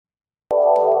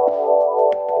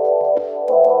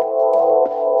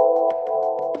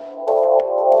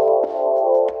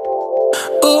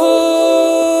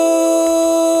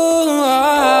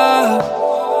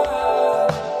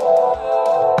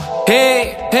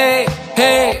Hey,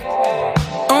 hey,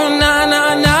 oh na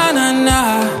na na na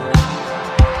na.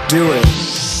 Do it.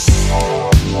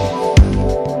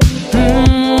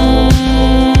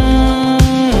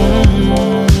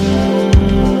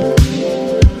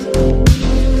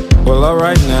 Well,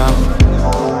 alright now.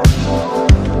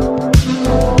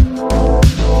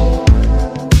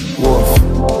 Wolf.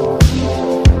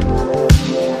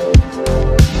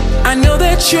 I know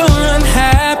that you're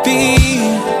unhappy.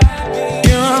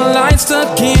 Light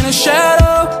stuck in a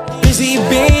shadow. Is he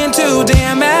being too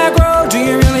damn aggro? Do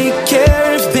you really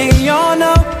care if they all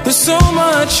know? There's so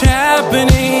much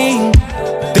happening.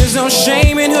 There's no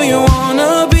shame in who you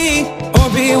wanna be or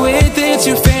be with. It's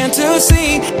your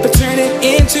fantasy, but turn it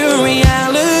into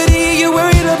reality. You're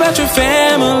worried about your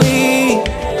family,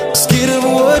 scared of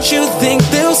what you think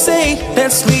they'll say.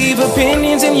 Let's leave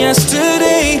opinions in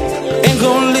yesterday and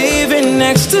go live in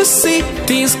ecstasy.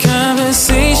 These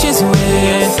conversations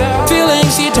with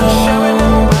feelings you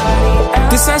don't.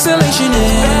 This isolation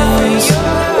is.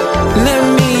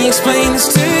 Let me explain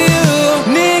this to you.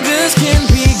 Niggas can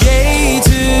be gay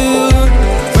too,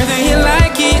 whether you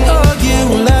like it or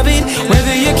you love it,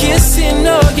 whether you're kissing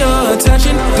or you're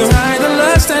touching. The right, the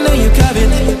lust, I know you covet.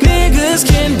 Niggas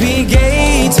can be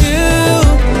gay too.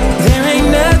 There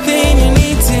ain't nothing you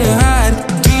need to hide.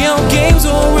 Your games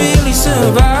won't really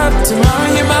survive.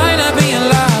 Tomorrow you might not be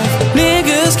alive.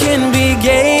 Niggas can be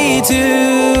gay too.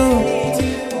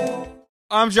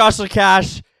 I'm Joshua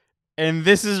Cash, and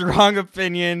this is Wrong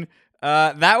Opinion.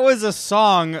 That was a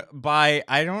song by,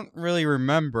 I don't really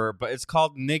remember, but it's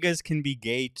called Niggas Can Be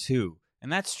Gay Too.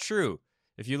 And that's true.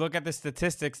 If you look at the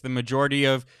statistics, the majority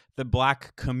of the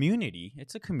black community,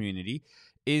 it's a community,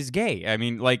 is gay. I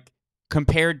mean, like,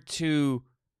 compared to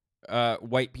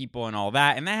white people and all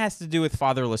that. And that has to do with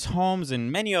fatherless homes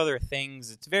and many other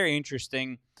things. It's very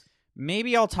interesting.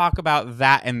 Maybe I'll talk about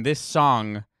that and this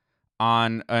song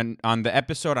on the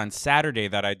episode on Saturday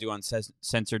that I do on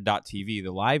Censored.tv,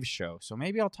 the live show. So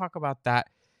maybe I'll talk about that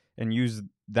and use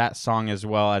that song as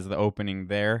well as the opening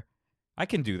there. I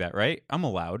can do that, right? I'm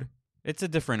allowed. It's a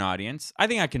different audience. I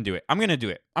think I can do it. I'm going to do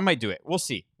it. I might do it. We'll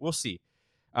see. We'll see.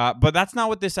 But that's not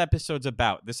what this episode's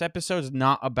about. This episode's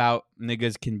not about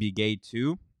niggas can be gay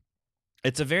too.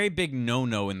 It's a very big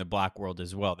no-no in the black world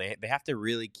as well. They have to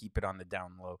really keep it on the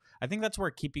down low. I think that's where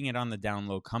keeping it on the down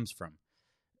low comes from.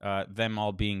 Them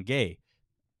all being gay,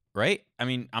 right? I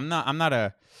mean, I'm not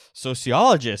a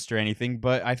sociologist or anything,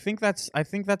 but I think that's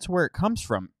where it comes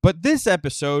from. But this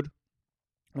episode,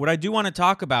 what I do want to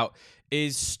talk about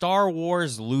is Star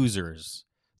Wars losers.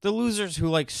 The losers who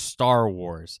like Star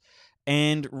Wars.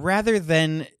 And rather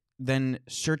than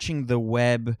searching the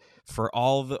web for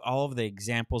all of the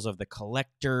examples of the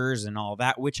collectors and all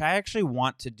that, which I actually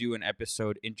want to do an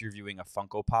episode interviewing a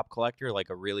Funko Pop collector, like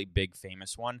a really big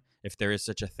famous one, if there is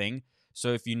such a thing. So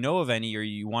if you know of any or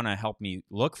you want to help me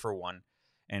look for one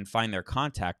and find their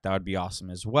contact, that would be awesome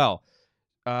as well.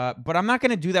 But I'm not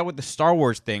going to do that with the Star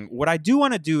Wars thing. What I do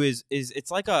want to do is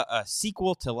it's like a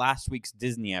sequel to last week's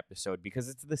Disney episode because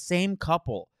it's the same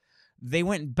couple. They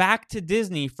went back to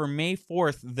Disney for May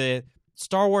 4th, the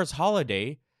Star Wars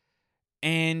holiday,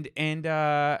 and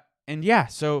yeah,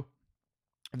 so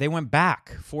they went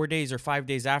back 4 days or 5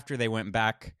 days after they went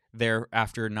back there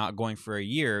after not going for a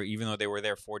year, even though they were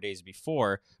there 4 days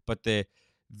before. But the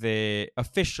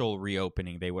official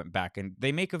reopening, they went back, and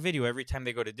they make a video every time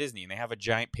they go to Disney, and they have a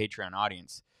giant Patreon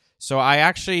audience. So I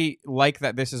actually like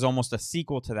that this is almost a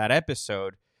sequel to that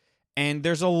episode, and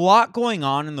there's a lot going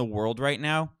on in the world right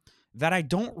now that I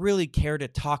don't really care to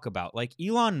talk about. Like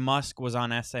Elon Musk was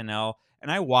on SNL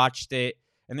and I watched it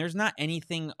and there's not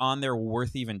anything on there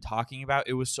worth even talking about.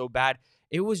 It was so bad.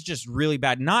 It was just really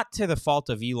bad. Not to the fault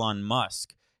of Elon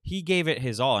Musk. He gave it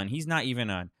his all and he's not even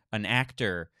an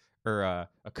actor or a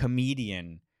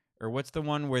comedian or what's the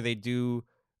one where they do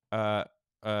improv.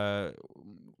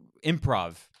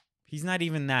 He's not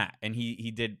even that. And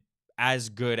he did as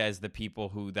good as the people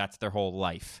who that's their whole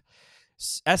life.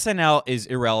 SNL is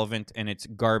irrelevant and it's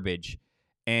garbage,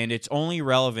 and it's only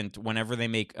relevant whenever they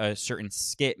make a certain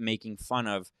skit making fun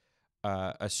of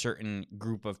a certain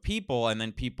group of people, and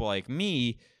then people like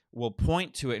me will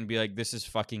point to it and be like, "This is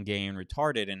fucking gay and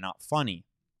retarded and not funny,"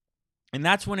 and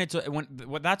that's when it's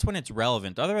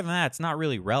relevant. Other than that, it's not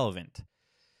really relevant.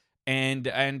 And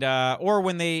or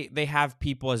when they have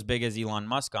people as big as Elon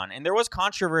Musk on, and there was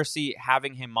controversy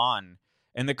having him on.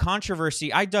 And the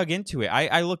controversy, I dug into it.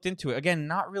 I looked into it. Again,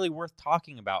 not really worth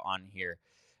talking about on here.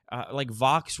 Like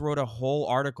Vox wrote a whole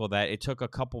article that it took a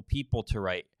couple people to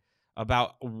write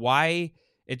about why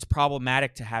it's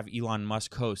problematic to have Elon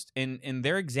Musk host. And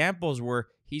their examples were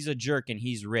he's a jerk and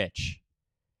he's rich.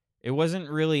 It wasn't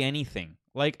really anything.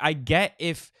 Like, I get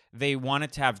if they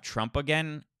wanted to have Trump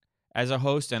again as a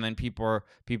host, and then people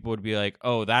would be like,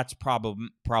 "Oh, that's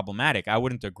problematic." I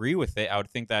wouldn't agree with it. I would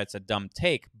think that it's a dumb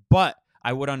take, but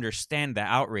I would understand the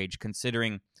outrage,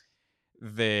 considering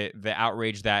the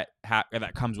outrage that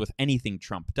comes with anything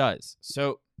Trump does.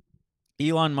 So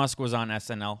Elon Musk was on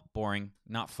SNL. Boring,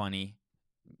 not funny,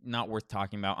 not worth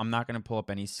talking about. I'm not going to pull up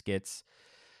any skits.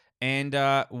 And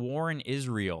war in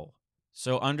Israel.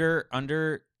 So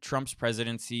under Trump's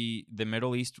presidency, the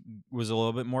Middle East was a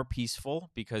little bit more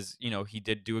peaceful because, he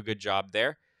did do a good job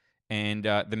there. And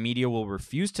the media will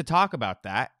refuse to talk about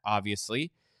that,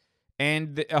 obviously.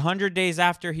 And 100 days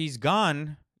after he's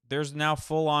gone, there's now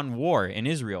full-on war in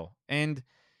Israel. And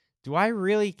do I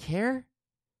really care?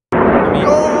 I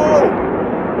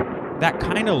mean, that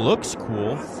kind of looks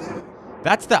cool.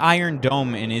 That's the Iron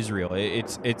Dome in Israel.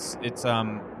 It's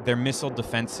their missile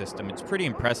defense system. It's pretty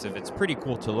impressive. It's pretty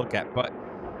cool to look at. But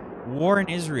war in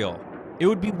Israel. It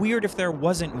would be weird if there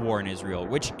wasn't war in Israel,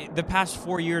 which the past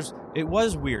 4 years, it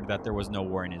was weird that there was no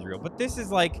war in Israel. But this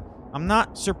is like, I'm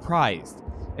not surprised.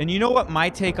 And you know what my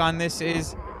take on this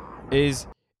is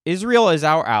Israel is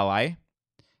our ally,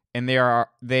 and they are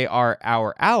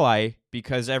our ally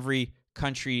because every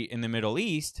country in the Middle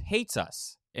East hates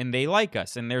us and they like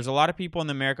us. And there's a lot of people in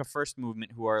the America First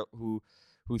movement who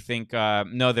think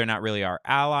no, they're not really our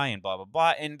ally and blah blah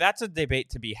blah. And that's a debate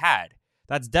to be had.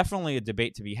 That's definitely a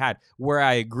debate to be had. Where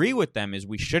I agree with them is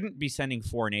we shouldn't be sending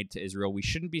foreign aid to Israel. We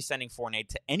shouldn't be sending foreign aid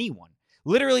to anyone.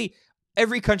 Literally,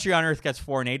 every country on earth gets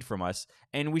foreign aid from us,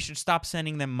 and we should stop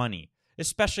sending them money,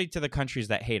 especially to the countries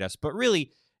that hate us. But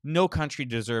really, no country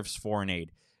deserves foreign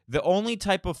aid. The only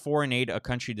type of foreign aid a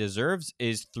country deserves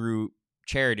is through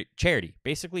charity,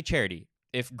 basically charity.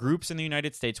 If groups in the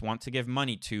United States want to give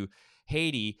money to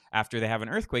Haiti after they have an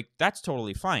earthquake, that's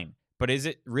totally fine. But is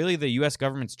it really the U.S.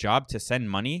 government's job to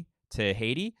send money to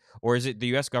Haiti? Or is it the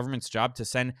U.S. government's job to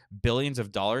send billions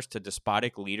of dollars to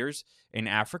despotic leaders in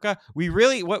Africa?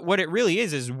 What it really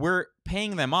is we're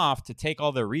paying them off to take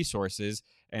all their resources,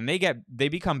 and they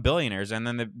become billionaires, and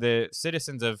then the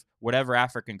citizens of whatever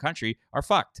African country are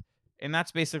fucked. And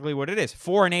that's basically what it is.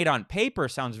 Foreign aid on paper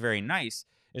sounds very nice,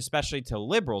 especially to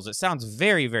liberals. It sounds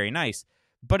very, very nice,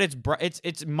 but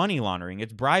it's money laundering.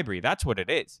 It's bribery. That's what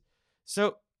it is.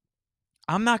 So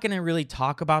I'm not going to really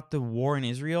talk about the war in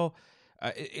Israel,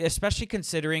 especially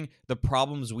considering the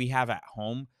problems we have at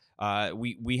home.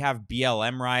 We have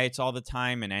BLM riots all the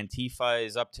time, and Antifa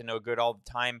is up to no good all the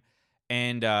time.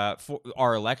 And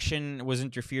our election was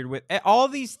interfered with. All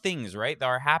these things, right, that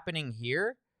are happening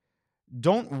here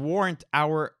don't warrant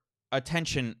our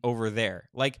attention over there.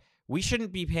 Like, we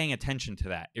shouldn't be paying attention to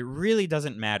that. It really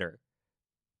doesn't matter.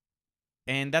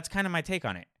 And that's kind of my take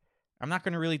on it. I'm not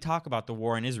going to really talk about the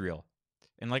war in Israel.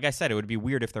 And like I said, it would be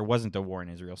weird if there wasn't a war in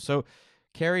Israel. So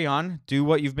carry on. Do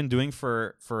what you've been doing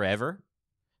for forever.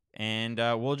 And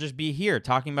we'll just be here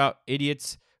talking about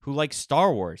idiots who like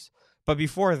Star Wars. But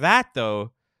before that,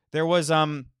 though, there was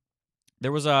a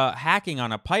hacking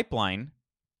on a pipeline.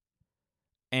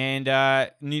 And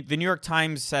the New York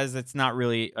Times says it's not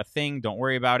really a thing. Don't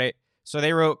worry about it. So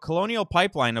they wrote, Colonial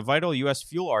Pipeline, a vital U.S.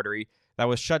 fuel artery that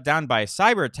was shut down by a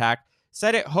cyber attack,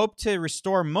 said it hoped to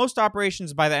restore most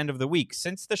operations by the end of the week.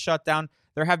 Since the shutdown,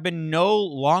 there have been no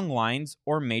long lines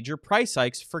or major price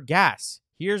hikes for gas.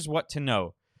 Here's what to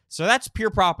know. So that's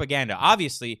pure propaganda.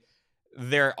 Obviously,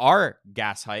 there are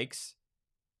gas hikes,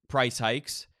 price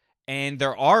hikes, and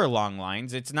there are long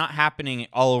lines. It's not happening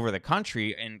all over the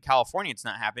country. In California, it's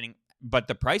not happening, but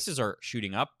the prices are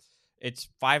shooting up. It's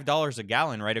 $5 a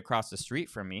gallon right across the street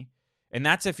from me. And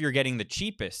that's if you're getting the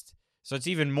cheapest. So it's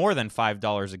even more than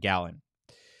 $5 a gallon.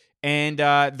 And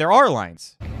there are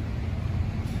lines.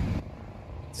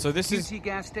 So this is QT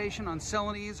gas station on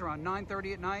Celanese around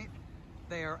 9:30 at night.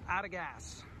 They are out of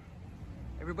gas.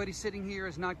 Everybody sitting here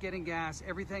is not getting gas.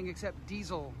 Everything except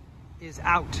diesel is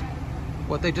out.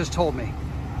 What they just told me.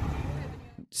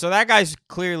 So that guy's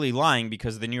clearly lying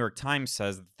because the New York Times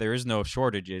says that there is no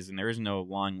shortages and there is no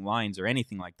long lines or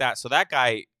anything like that. So that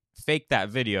guy faked that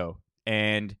video,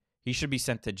 and he should be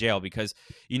sent to jail because,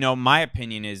 my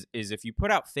opinion is if you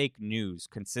put out fake news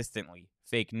consistently,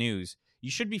 fake news, you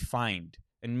should be fined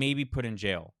and maybe put in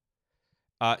jail.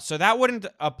 So that wouldn't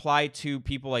apply to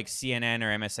people like CNN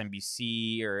or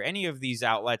MSNBC or any of these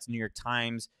outlets, New York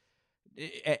Times.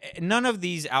 None of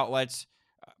these outlets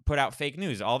put out fake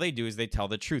news. All they do is they tell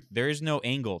the truth. There is no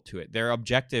angle to it. They're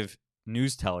objective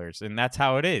news tellers, and that's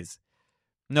how it is.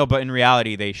 No, but in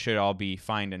reality, they should all be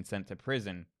fined and sent to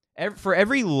prison. For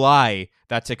every lie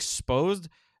that's exposed,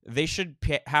 they should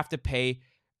have to pay,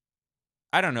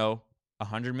 I don't know,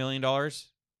 $100 million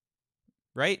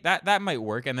right? That might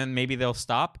work, and then maybe they'll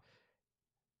stop.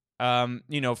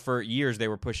 For years they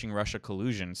were pushing Russia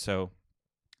collusion, so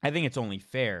I think it's only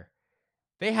fair.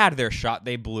 They had their shot,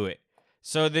 they blew it.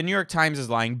 So the New York Times is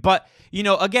lying, but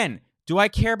again, do I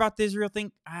care about the Israel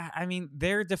thing? I mean,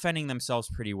 they're defending themselves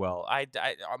pretty well.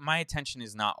 My attention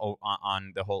is not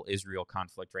on the whole Israel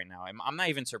conflict right now. I'm not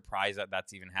even surprised that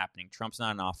that's even happening. Trump's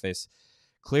not in office.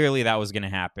 Clearly, that was going to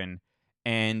happen,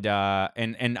 and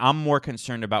I'm more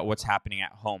concerned about what's happening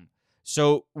at home.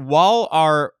 So while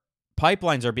our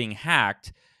pipelines are being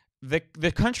hacked,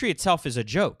 the country itself is a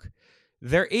joke.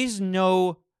 There is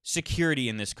no security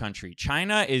in this country.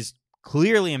 China is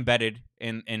clearly embedded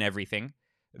in everything.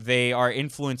 They are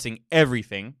influencing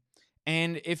everything.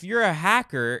 And if you're a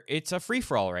hacker, it's a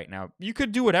free-for-all right now. You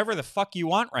could do whatever the fuck you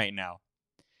want right now.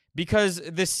 Because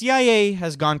the CIA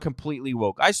has gone completely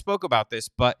woke. I spoke about this,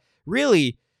 but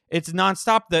really, it's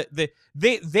nonstop.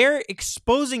 They're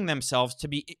exposing themselves to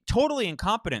be totally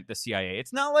incompetent, the CIA.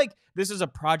 It's not like this is a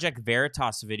Project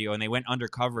Veritas video and they went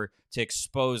undercover to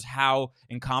expose how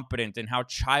incompetent and how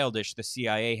childish the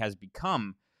CIA has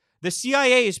become. The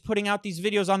CIA is putting out these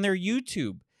videos on their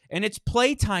YouTube, and it's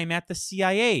playtime at the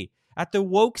CIA, at the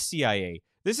woke CIA.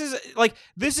 This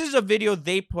is a video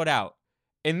they put out,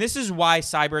 and this is why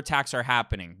cyber attacks are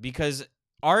happening, because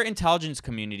our intelligence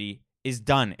community is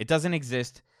done. It doesn't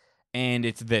exist, and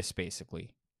it's this,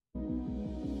 basically.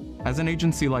 As an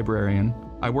agency librarian,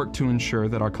 I work to ensure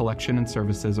that our collection and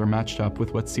services are matched up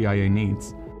with what CIA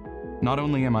needs. Not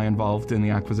only am I involved in the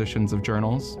acquisitions of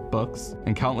journals, books,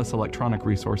 and countless electronic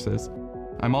resources,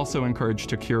 I'm also encouraged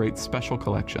to curate special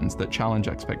collections that challenge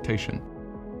expectation.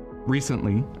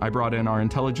 Recently, I brought in our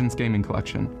intelligence gaming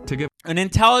collection to give an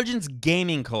intelligence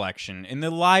gaming collection in the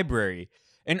library.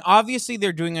 And obviously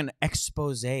they're doing an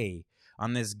expose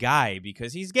on this guy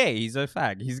because he's gay. He's a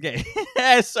fag. He's gay.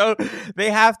 So they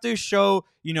have to show,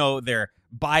 their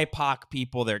BIPOC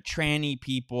people, their tranny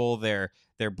people, their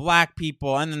black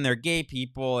people, and then their gay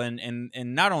people, and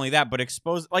not only that, but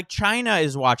expose, like, China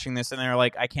is watching this and they're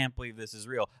like, I can't believe this is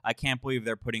real. I can't believe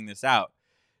they're putting this out.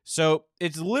 So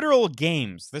it's literal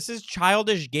games. This is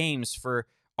childish games for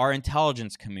our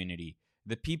intelligence community,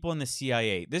 the people in the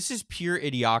CIA. This is pure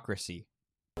idiocracy.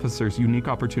 Officers unique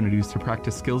opportunities to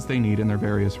practice skills they need in their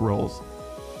various roles.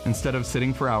 Instead of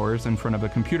sitting for hours in front of a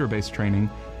computer-based training,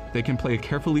 they can play a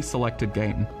carefully selected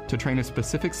game to train a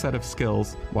specific set of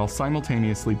skills while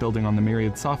simultaneously building on the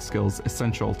myriad soft skills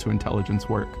essential to intelligence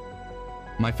work.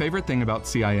 My favorite thing about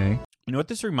CIA... You know what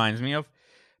this reminds me of?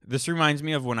 This reminds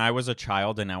me of when I was a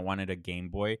child and I wanted a Game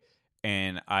Boy.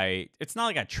 And it's not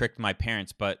like I tricked my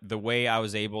parents, but the way I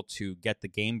was able to get the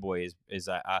Game Boy is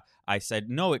I said,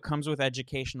 no, it comes with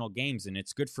educational games and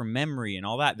it's good for memory and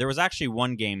all that. There was actually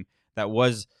one game that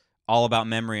was all about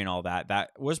memory and all that.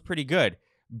 That was pretty good.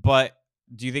 But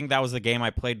do you think that was the game I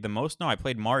played the most? No, I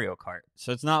played Mario Kart.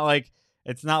 So it's not like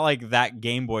that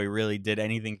Game Boy really did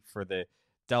anything for the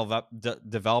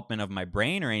development of my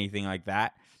brain or anything like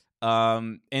that.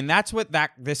 And that's what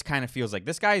this kind of feels like.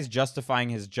 This guy is justifying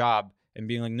his job and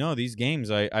being like, no, these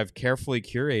games, I've carefully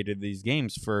curated these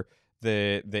games for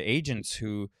the agents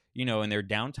who, in their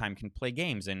downtime can play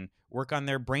games and work on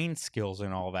their brain skills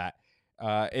and all that.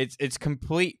 It's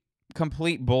complete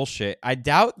bullshit. I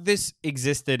doubt this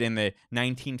existed in the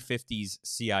 1950s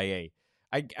CIA.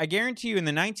 I guarantee you in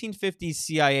the 1950s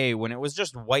CIA, when it was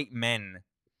just white men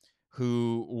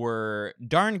who were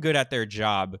darn good at their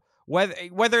job,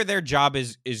 whether their job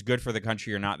is good for the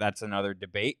country or not, that's another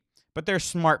debate. But they're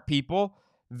smart people.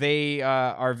 They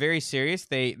are very serious.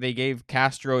 They gave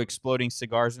Castro exploding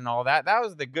cigars and all that. That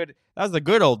was the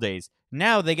good old days.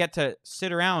 Now they get to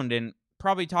sit around and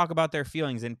probably talk about their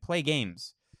feelings and play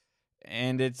games.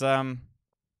 And it's a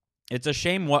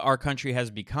shame what our country has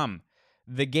become.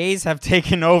 The gays have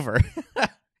taken over.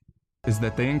 is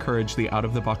that they encourage the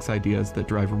out-of-the-box ideas that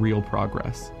drive real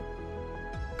progress.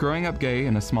 Growing up gay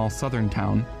in a small southern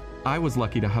town, I was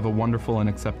lucky to have a wonderful and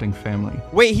accepting family.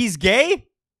 Wait, he's gay?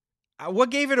 What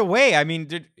gave it away? I mean,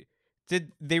 did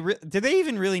they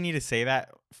even really need to say that?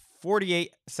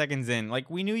 48 seconds in, like,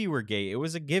 we knew you were gay. It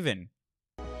was a given.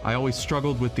 I always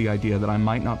struggled with the idea that I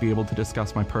might not be able to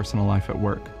discuss my personal life at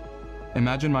work.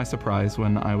 Imagine my surprise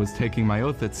when I was taking my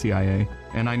oath at CIA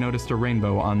and I noticed a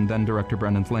rainbow on then-Director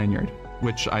Brennan's lanyard,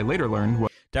 which I later learned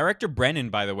was... Director Brennan,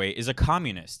 by the way, is a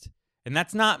communist. And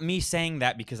that's not me saying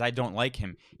that because I don't like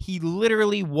him. He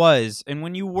literally was, and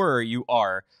when you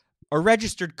are, a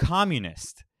registered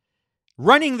communist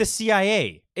running the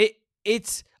CIA.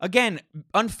 It's again,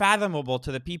 unfathomable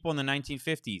to the people in the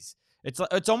 1950s.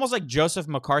 It's almost like Joseph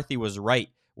McCarthy was right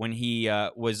when he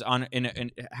was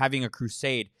having a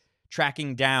crusade,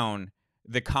 tracking down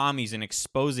the commies and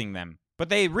exposing them. But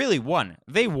they really won.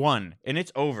 They won, and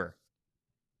it's over.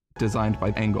 Designed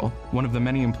by Angle, one of the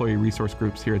many employee resource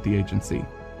groups here at the agency.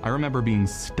 I remember being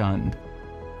stunned.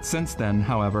 Since then,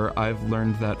 however, I've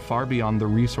learned that far beyond the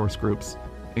resource groups,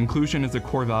 inclusion is a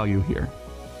core value here.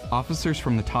 Officers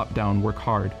from the top down work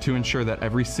hard to ensure that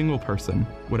every single person,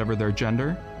 whatever their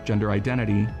gender, gender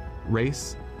identity,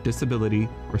 race, disability,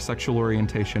 or sexual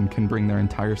orientation, can bring their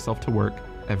entire self to work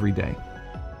every day.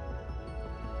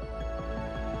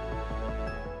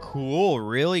 Cool,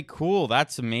 really cool.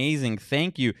 That's amazing.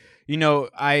 Thank you. You know,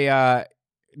 the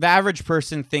average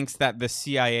person thinks that the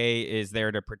CIA is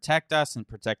there to protect us and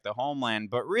protect the homeland,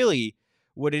 but really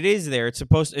what it is there, it's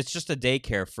just a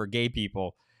daycare for gay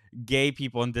people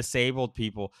and disabled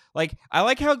people. Like, I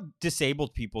like how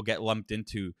disabled people get lumped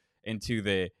into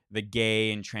the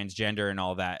gay and transgender and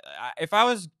all that. If I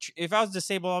was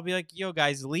disabled, I'll be like, yo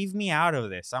guys, leave me out of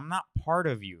this. I'm not part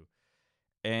of you.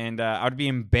 And I would be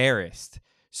embarrassed.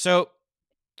 So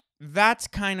that's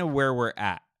kind of where we're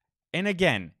at. And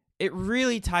again, it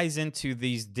really ties into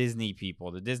these Disney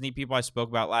people, the Disney people I spoke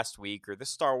about last week, or the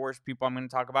Star Wars people I'm going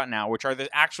to talk about now, which are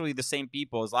actually the same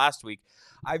people as last week.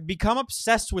 I've become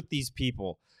obsessed with these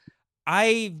people.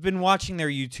 I've been watching their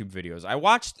YouTube videos. I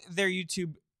watched their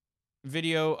YouTube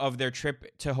video of their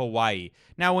trip to Hawaii.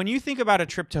 Now, when you think about a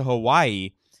trip to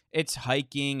Hawaii, it's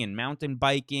hiking and mountain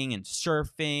biking and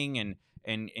surfing and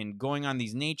going on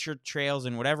these nature trails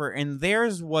and whatever. And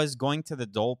theirs was going to the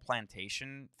Dole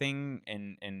Plantation thing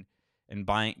and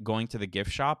going to the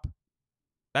gift shop.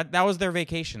 That was their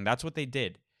vacation. That's what they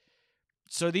did.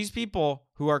 So these people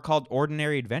who are called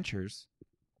Ordinary Adventures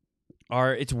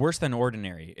it's worse than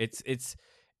ordinary. It's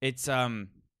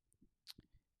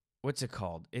what's it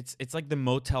called? It's like the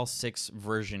Motel 6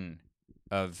 version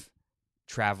of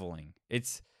traveling.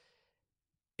 It's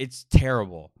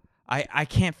terrible. I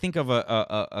can't think of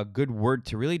a good word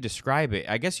to really describe it.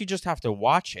 I guess you just have to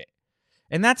watch it.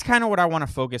 And that's kind of what I want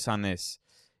to focus on this.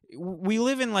 We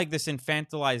live in like this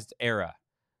infantilized era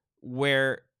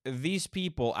where these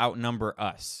people outnumber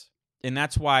us. And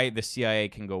that's why the CIA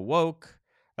can go woke.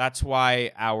 That's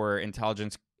why our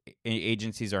intelligence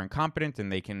agencies are incompetent,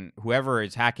 and whoever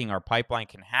is hacking our pipeline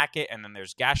can hack it. And then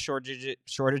there's gas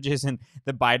shortages, and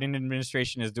the Biden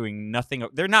administration is doing nothing.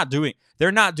 They're not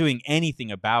doing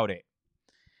anything about it.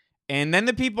 And then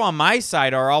the people on my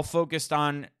side are all focused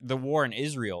on the war in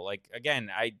Israel. Like, again,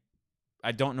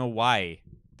 I don't know why.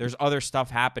 There's other stuff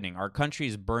happening. Our country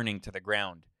is burning to the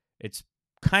ground. It's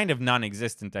kind of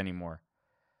non-existent anymore.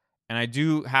 And I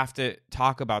do have to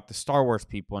talk about the Star Wars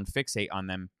people and fixate on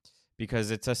them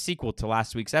because it's a sequel to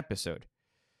last week's episode.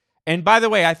 And by the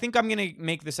way, I think I'm going to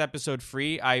make this episode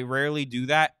free. I rarely do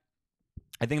that.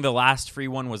 I think the last free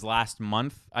one was last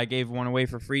month. I gave one away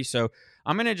for free. So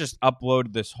I'm going to just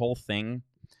upload this whole thing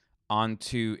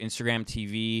onto Instagram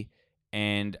TV.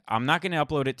 And I'm not going to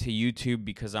upload it to YouTube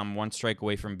because I'm one strike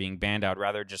away from being banned. I'd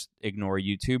rather just ignore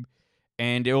YouTube.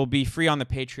 And it will be free on the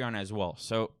Patreon as well.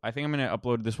 So I think I'm going to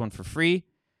upload this one for free,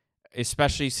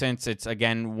 especially since it's,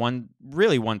 again, one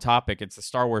topic. It's the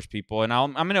Star Wars people. And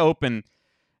I'm going to open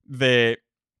the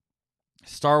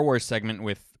Star Wars segment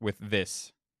with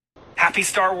this. Happy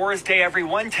Star Wars Day,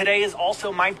 everyone. Today is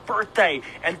also my birthday.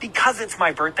 And because it's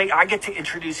my birthday, I get to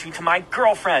introduce you to my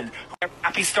girlfriend.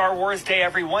 Happy Star Wars Day,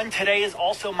 everyone. Today is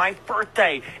also my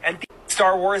birthday. And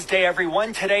Star Wars Day,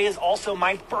 everyone. Today is also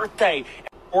my birthday.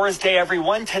 Wars Day,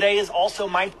 everyone. Today is also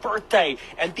my birthday.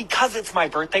 And because it's my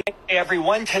birthday,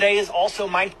 everyone, today is also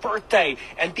my birthday.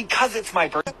 And because it's my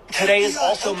birthday, today is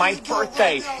also my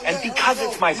birthday. And because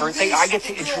it's my birthday, I get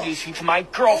to introduce you to my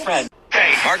girlfriend.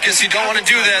 Hey, Marcus, you don't want to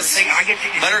do this.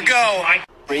 Let her go.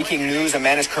 Breaking news, a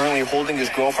man is currently holding his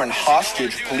girlfriend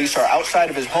hostage. Police are outside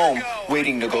of his home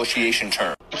waiting negotiation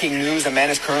terms. Breaking news, a man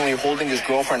is currently holding his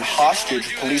girlfriend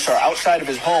hostage. Police are outside of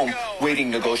his home waiting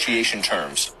negotiation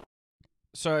terms.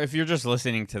 So if you're just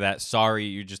listening to that, sorry,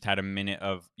 you just had a minute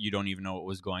of you don't even know what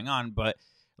was going on. But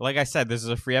like I said, this is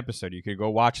a free episode. You could go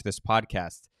watch this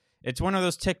podcast. It's one of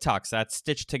those TikToks that's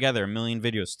stitched together, a million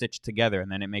videos stitched together,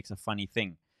 and then it makes a funny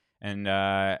thing. And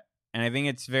I think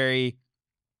it's very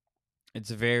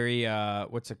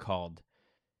what's it called?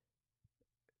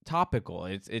 Topical.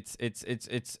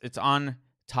 It's on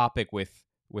topic with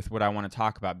what I want to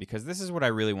talk about, because this is what I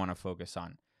really want to focus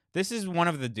on. This is one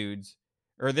of the dudes,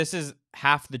 or this is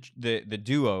half the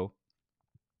duo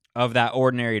of that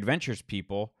Ordinary Adventures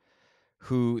people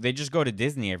who they just go to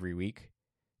Disney every week.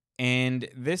 And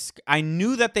I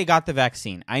knew that they got the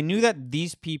vaccine. I knew that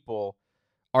these people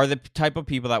are the type of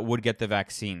people that would get the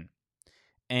vaccine.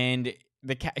 And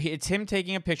it's him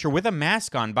taking a picture with a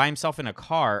mask on by himself in a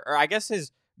car. Or I guess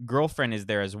his girlfriend is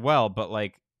there as well, but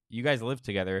like you guys live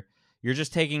together. You're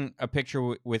just taking a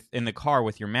picture with in the car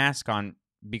with your mask on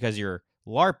because you're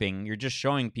LARPing. You're just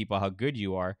showing people how good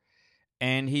you are.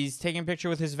 And he's taking a picture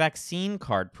with his vaccine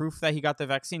card, proof that he got the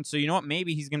vaccine. So you know what?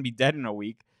 Maybe he's going to be dead in a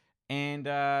week. And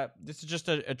this is just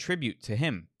a tribute to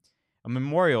him, a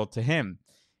memorial to him.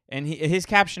 And his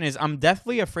caption is, "I'm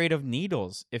deathly afraid of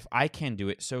needles. If I can do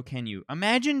it, so can you."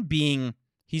 Imagine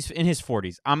he's in his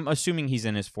 40s. I'm assuming he's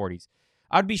in his 40s.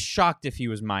 I'd be shocked if he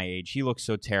was my age. He looks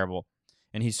so terrible.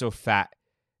 And he's so fat.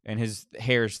 And his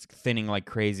hair's thinning like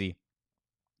crazy.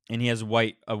 And he has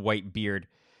a white beard.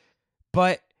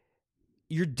 But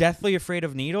you're deathly afraid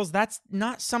of needles? That's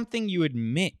not something you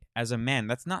admit as a man.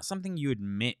 That's not something you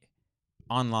admit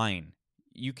online.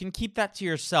 You can keep that to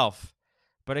yourself.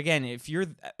 But again, if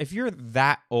you're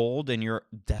that old and you're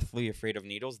deathly afraid of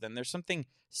needles, then there's something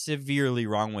severely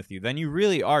wrong with you. Then you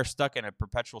really are stuck in a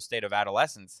perpetual state of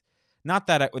adolescence. Not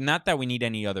that we need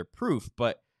any other proof,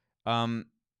 but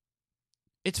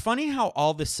it's funny how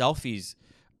all the selfies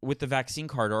with the vaccine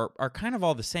card are kind of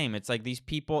all the same. It's like these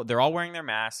people, they're all wearing their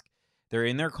mask. They're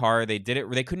in their car. They did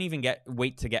it. They couldn't even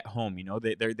wait to get home. You know,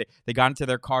 they got into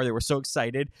their car. They were so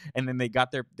excited, and then they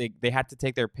had to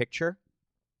take their picture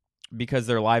because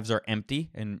their lives are empty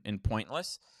and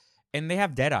pointless, and they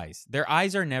have dead eyes. Their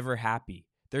eyes are never happy.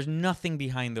 There's nothing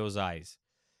behind those eyes.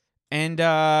 And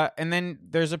then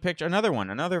there's a picture, another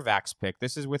vax pic.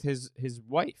 This is with his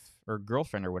wife or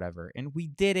girlfriend or whatever. And we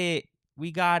did it.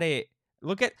 We got it.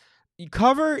 Look at,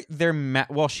 cover their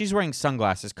well, she's wearing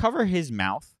sunglasses. Cover his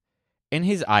mouth. And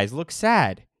his eyes look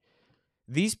sad.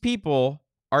 These people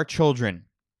are children.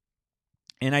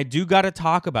 And I do got to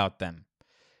talk about them.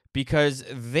 Because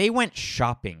they went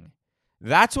shopping.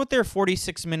 That's what their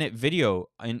 46-minute video,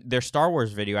 their Star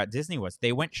Wars video at Disney was.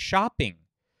 They went shopping.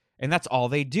 And that's all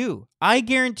they do. I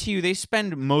guarantee you they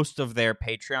spend most of their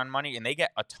Patreon money. And they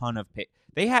get a ton of pay.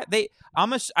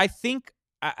 I think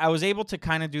I was able to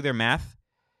kind of do their math.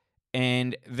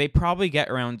 And they probably get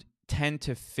around $10,000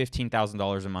 to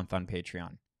 $15,000 a month on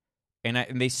Patreon, and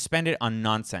they spend it on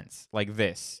nonsense like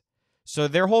this. So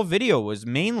their whole video was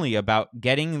mainly about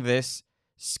getting this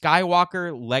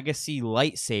Skywalker Legacy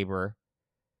lightsaber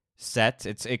set.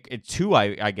 It's two,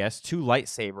 I guess, two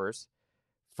lightsabers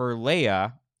for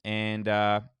Leia and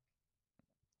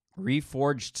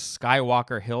reforged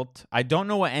Skywalker hilt. I don't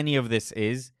know what any of this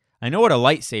is. I know what a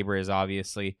lightsaber is,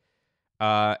 obviously.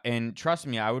 And trust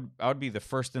me, I would be the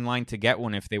first in line to get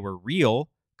one if they were real,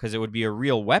 because it would be a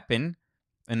real weapon,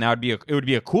 and it would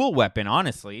be a cool weapon,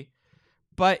 honestly.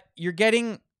 But you're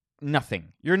getting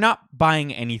nothing. You're not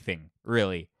buying anything,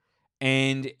 really.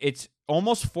 And it's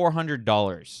almost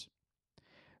 $400.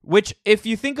 Which, if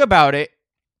you think about it,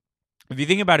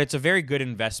 it's a very good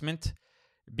investment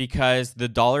because the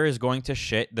dollar is going to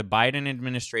shit. The Biden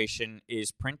administration is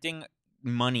printing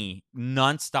money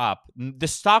nonstop. The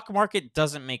stock market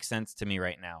doesn't make sense to me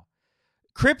right now.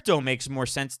 Crypto makes more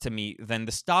sense to me than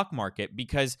the stock market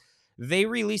because they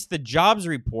released the jobs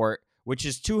report, which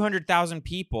is 200,000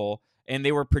 people, and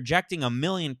they were projecting 1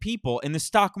 million people, and the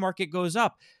stock market goes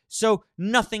up. So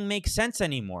nothing makes sense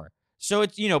anymore. So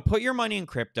it's, put your money in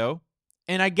crypto,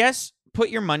 and I guess put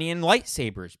your money in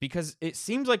lightsabers because it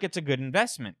seems like it's a good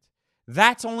investment.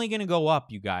 That's only going to go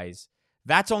up, you guys.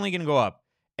 That's only going to go up.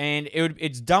 And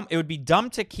it's dumb. It would be dumb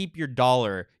to keep your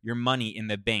money in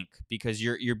the bank because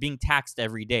you're being taxed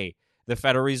every day. The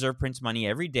Federal Reserve prints money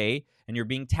every day, and you're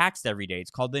being taxed every day. It's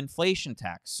called the inflation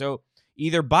tax. So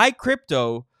either buy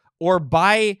crypto or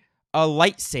buy a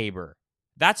lightsaber.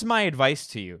 That's my advice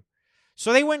to you.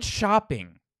 So they went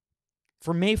shopping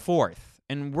for May 4th,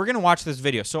 and we're gonna watch this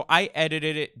video. So I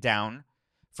edited it down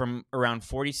from around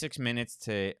 46 minutes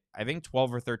to I think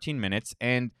 12 or 13 minutes,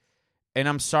 and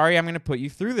I'm sorry I'm going to put you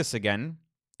through this again.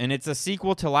 And it's a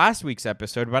sequel to last week's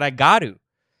episode, but I got to.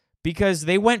 Because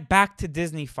they went back to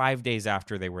Disney 5 days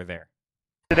after they were there.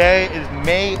 Today is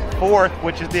May 4th,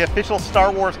 which is the official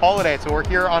Star Wars holiday. So we're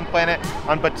here on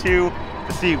Batuu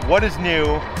to see what is new.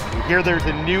 We hear there's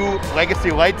a new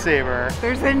Legacy lightsaber.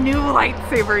 There's a new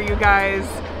lightsaber, you guys.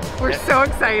 We're so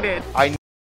excited.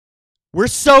 We're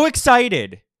so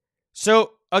excited.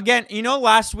 So... again,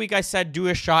 last week I said do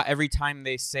a shot every time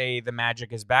they say the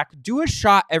magic is back. Do a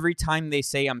shot every time they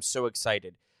say I'm so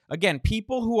excited. Again,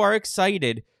 people who are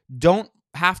excited don't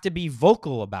have to be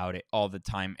vocal about it all the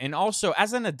time. And also,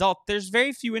 as an adult, there's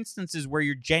very few instances where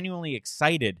you're genuinely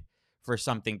excited for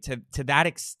something to that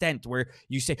extent where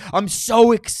you say, I'm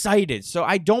so excited. So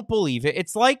I don't believe it.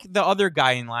 It's like the other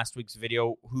guy in last week's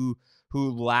video who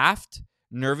laughed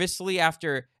nervously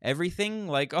after everything.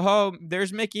 Like, oh,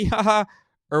 there's Mickey, haha.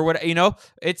 Or what,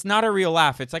 it's not a real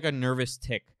laugh. It's like a nervous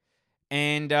tick.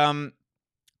 And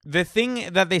the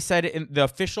thing that they said in the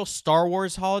official Star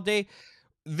Wars holiday,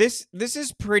 this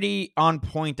is pretty on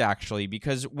point, actually,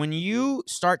 because when you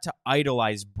start to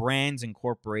idolize brands and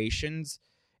corporations,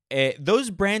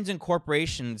 those brands and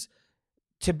corporations,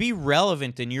 to be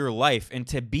relevant in your life and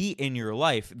to be in your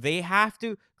life, they have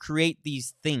to create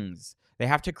these things. They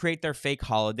have to create their fake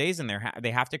holidays, and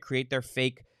they have to create their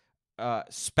fake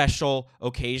special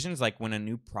occasions, like when a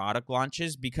new product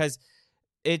launches, because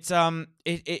it's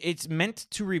meant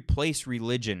to replace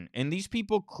religion. And these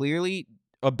people clearly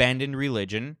abandoned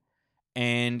religion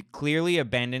and clearly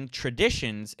abandoned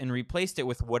traditions and replaced it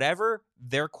with whatever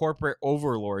their corporate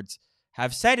overlords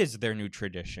have said is their new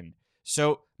tradition.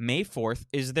 So May 4th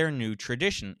is their new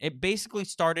tradition. It basically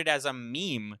started as a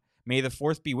meme. May the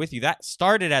 4th be with you. That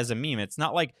started as a meme. It's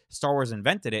not like Star Wars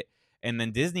invented it and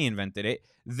then Disney invented it.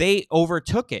 They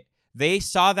overtook it. They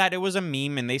saw that it was a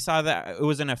meme, and they saw that it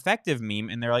was an effective meme,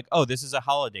 and they're like, oh, this is a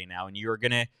holiday now, and you're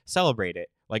going to celebrate it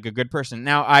like a good person.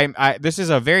 Now, this is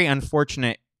a very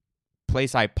unfortunate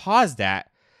place I paused at.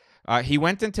 He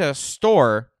went into a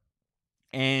store,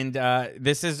 and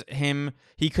this is him.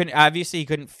 He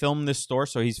couldn't film the store,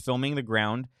 so he's filming the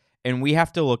ground, and we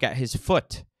have to look at his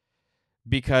foot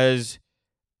because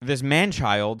this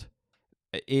man-child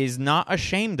is not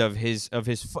ashamed of his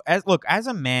foot. As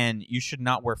a man, you should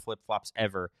not wear flip-flops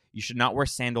ever. You should not wear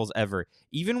sandals ever.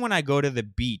 Even when I go to the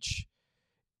beach,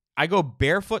 I go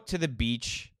barefoot to the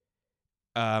beach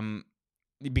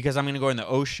because I'm going to go in the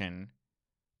ocean,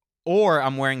 or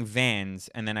I'm wearing Vans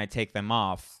and then I take them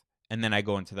off and then I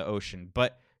go into the ocean.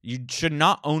 But you should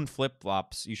not own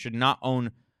flip-flops. You should not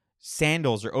own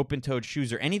sandals or open-toed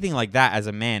shoes or anything like that as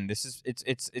a man.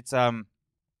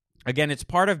 Again, it's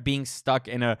part of being stuck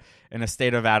in a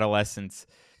state of adolescence.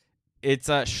 It's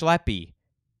schleppy.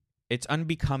 It's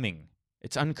unbecoming.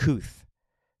 It's uncouth.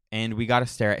 And we got to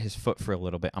stare at his foot for a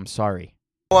little bit. I'm sorry.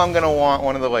 Well, I'm going to want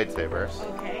one of the lightsabers.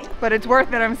 Okay. But it's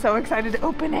worth it. I'm so excited to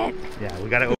open it. Yeah, we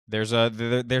got to open.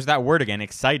 There's that word again,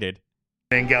 excited.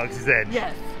 And Galaxy's Edge.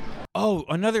 Yes. Oh,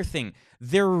 another thing.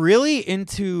 They're really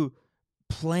into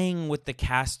playing with the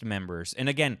cast members. And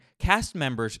again, cast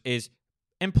members is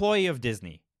employee of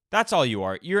Disney. That's all you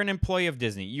are. You're an employee of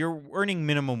Disney. You're earning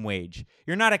minimum wage.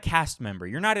 You're not a cast member.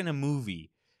 You're not in a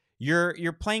movie.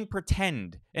 You're playing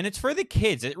pretend. And it's for the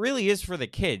kids. It really is for the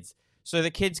kids. So the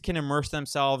kids can immerse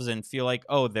themselves and feel like,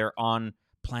 oh, they're on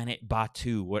planet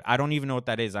Batuu. I don't even know what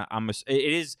that is. It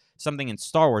is something in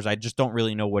Star Wars. I just don't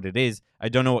really know what it is. I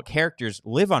don't know what characters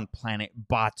live on planet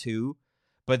Batuu,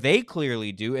 but they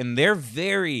clearly do. And they're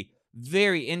very,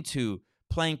 very into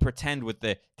playing pretend with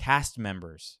the cast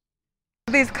members.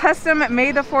 These custom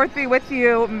May the 4th be with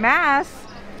you masks.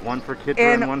 One for Kitra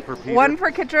and one for Peter. One for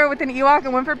Kitra with an Ewok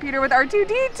and one for Peter with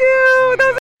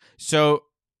R2-D2. So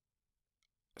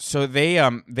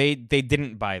they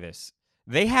didn't buy this.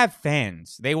 They have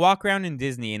fans. They walk around in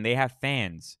Disney and they have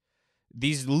fans.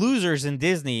 These losers in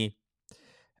Disney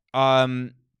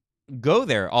go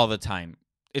there all the time.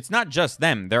 It's not just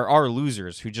them. There are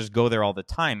losers who just go there all the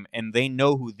time, and they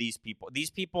know who these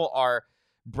people are.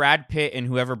 Brad Pitt and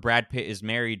whoever Brad Pitt is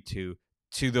married to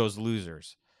those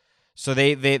losers. So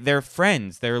they're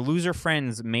friends. Their loser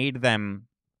friends made them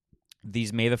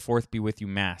these May the 4th be with you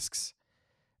masks.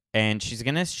 And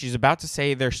she's about to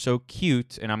say they're so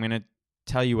cute, and I'm going to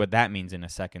tell you what that means in a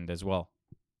second as well.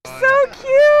 So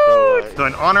cute! So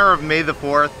in honor of May the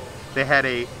 4th, they had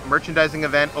a merchandising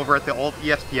event over at the old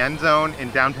ESPN zone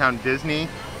in downtown Disney.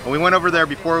 And we went over there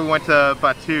before we went to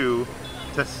Batuu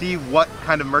to see what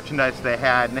kind of merchandise they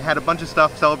had. And they had a bunch of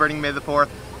stuff celebrating May the 4th.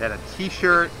 They had a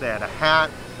t-shirt, they had a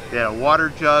hat, they had a water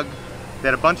jug, they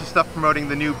had a bunch of stuff promoting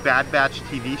the new Bad Batch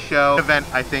TV show. The event,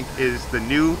 I think, is the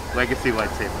new Legacy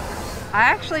lightsaber. I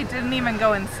actually didn't even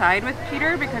go inside with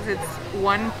Peter because it's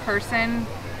one person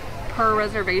per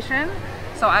reservation.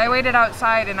 So I waited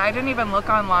outside and I didn't even look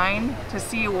online to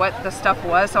see what the stuff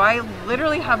was. So I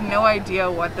literally have no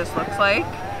idea what this looks like.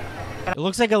 It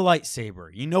looks like a lightsaber.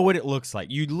 You know what it looks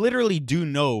like. You literally do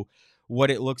know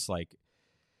what it looks like.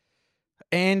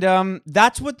 And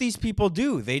that's what these people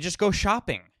do. They just go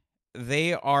shopping.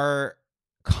 They are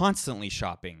constantly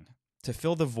shopping to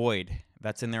fill the void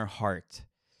that's in their heart.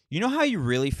 You know how you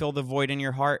really fill the void in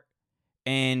your heart?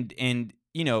 And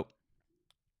you know,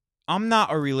 I'm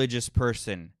not a religious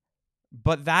person,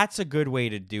 but that's a good way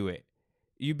to do it.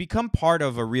 You become part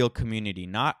of a real community,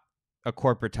 not a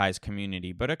corporatized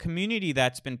community, but a community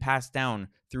that's been passed down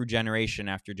through generation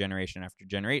after generation after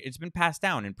generation. It's been passed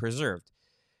down and preserved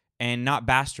and not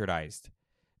bastardized.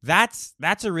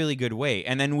 That's a really good way.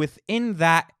 And then within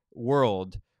that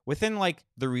world, within like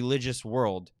the religious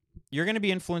world, you're going to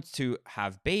be influenced to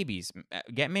have babies,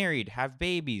 get married, have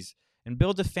babies, and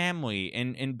build a family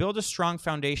and build a strong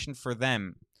foundation for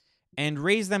them and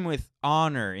raise them with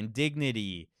honor and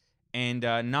dignity and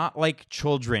not like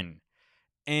children.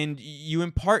 And you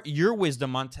impart your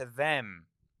wisdom onto them.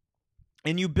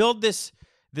 And you build this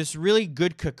really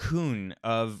good cocoon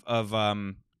of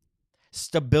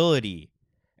stability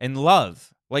and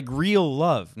love, like real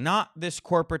love, not this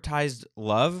corporatized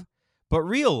love, but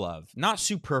real love, not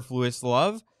superfluous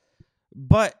love,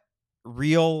 but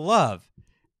real love.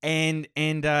 And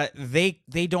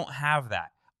they don't have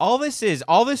that. All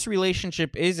this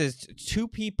relationship is two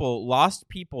people, lost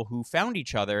people who found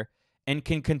each other and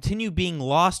can continue being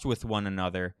lost with one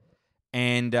another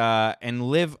and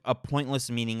live a pointless,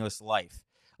 meaningless life.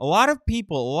 A lot of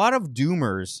people, a lot of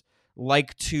doomers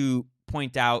like to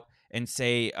point out and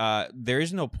say there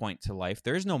is no point to life,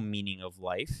 there is no meaning of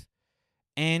life.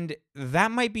 And that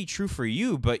might be true for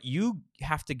you, but you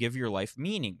have to give your life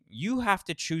meaning. You have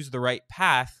to choose the right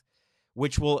path,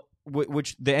 which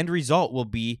the end result will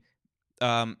be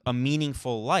a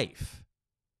meaningful life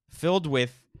filled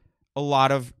with a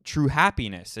lot of true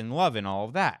happiness and love and all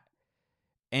of that.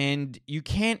 And you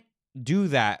can't do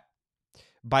that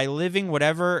by living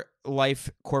whatever life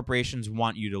corporations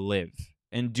want you to live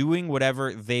and doing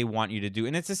whatever they want you to do.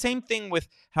 And it's the same thing with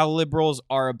how liberals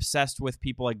are obsessed with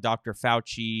people like Dr.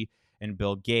 Fauci and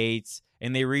Bill Gates,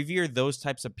 and they revere those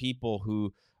types of people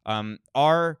who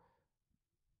are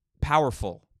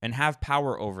powerful and have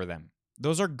power over them.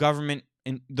 Those are government,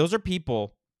 and those are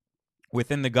people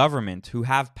within the government who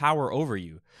have power over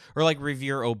you. Or like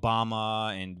revere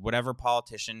Obama and whatever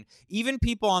politician, even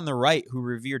people on the right who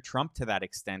revere Trump to that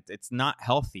extent. It's not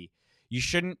healthy. You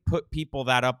shouldn't put people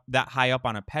that high up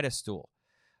on a pedestal.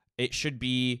 It should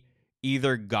be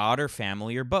either God or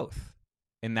family or both,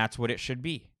 and that's what it should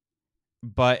be.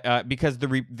 But because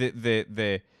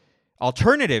the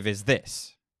alternative is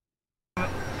this.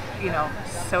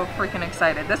 So freaking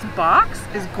excited. This box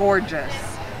is gorgeous.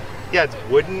 Yeah, it's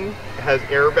wooden. It has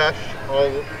airbrush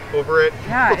all over it.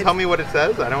 Yeah, People tell me what it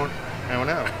says. I don't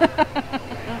know.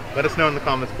 Let us know in the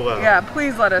comments below. Yeah,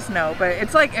 please let us know. But it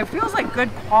feels like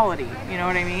good quality. You know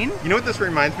what I mean? You know what this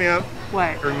reminds me of?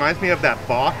 What? It reminds me of that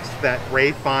box that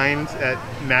Rey finds at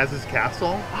Maz's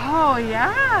castle. Oh,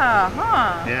 yeah.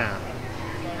 Huh. Yeah.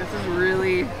 This is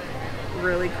really,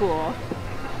 really cool.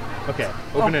 Okay,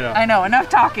 open it up. I know, enough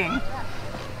talking.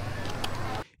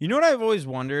 You know what I've always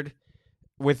wondered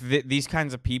with these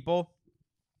kinds of people?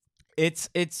 It's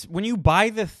when you buy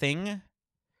the thing,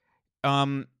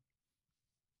 like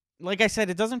I said,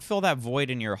 it doesn't fill that void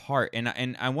in your heart.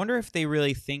 And I wonder if they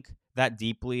really think that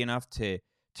deeply enough to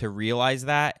realize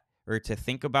that or to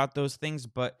think about those things.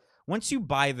 But once you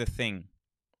buy the thing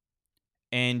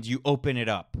and you open it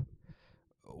up,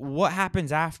 what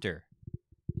happens after?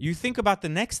 You think about the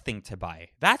next thing to buy.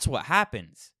 That's what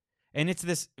happens. And it's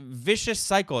this vicious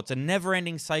cycle. It's a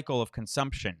never-ending cycle of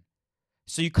consumption.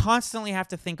 So you constantly have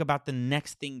to think about the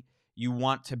next thing you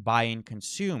want to buy and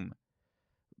consume.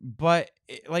 But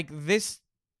this,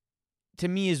 to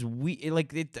me, is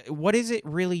what is it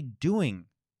really doing?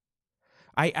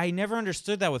 I never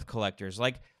understood that with collectors.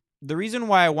 Like, the reason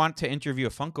why I want to interview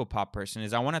a Funko Pop person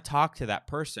is I want to talk to that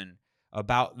person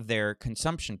about their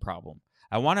consumption problem.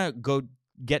 I want to go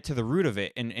get to the root of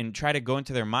it and try to go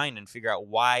into their mind and figure out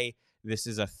why this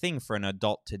is a thing for an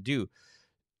adult to do.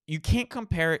 You can't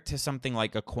compare it to something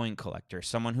like a coin collector,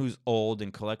 someone who's old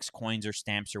and collects coins or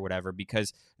stamps or whatever,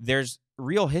 because there's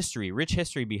real history, rich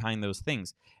history behind those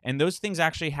things. And those things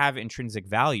actually have intrinsic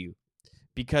value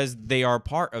because they are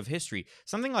part of history.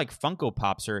 Something like Funko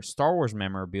Pops or Star Wars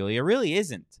memorabilia really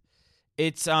isn't.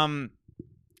 It's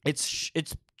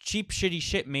cheap, shitty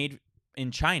shit made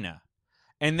in China.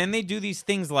 And then they do these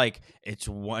things like it's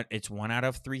one out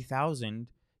of 3,000.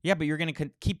 Yeah, but you're going to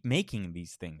keep making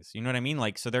these things. You know what I mean?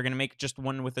 Like, so they're going to make just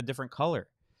one with a different color.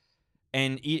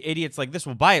 And idiots like this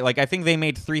will buy it. Like, I think they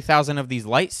made 3,000 of these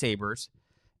lightsabers,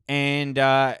 and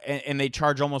they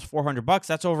charge almost $400.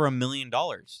 That's over $1 million.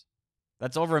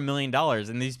 That's over $1 million,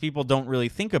 and these people don't really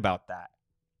think about that.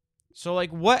 So,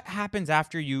 like, what happens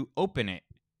after you open it?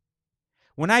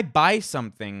 When I buy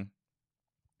something,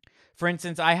 for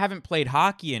instance, I haven't played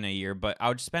hockey in a year, but I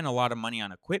would spend a lot of money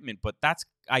on equipment, but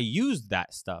I used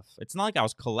that stuff. It's not like I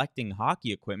was collecting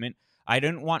hockey equipment. I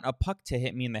didn't want a puck to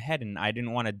hit me in the head, and I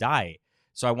didn't want to die.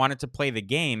 So I wanted to play the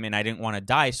game, and I didn't want to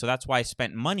die, so that's why I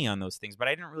spent money on those things, but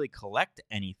I didn't really collect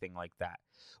anything like that.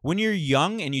 When you're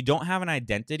young and you don't have an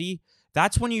identity,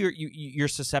 that's when you're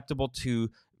susceptible to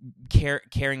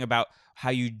caring about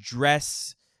how you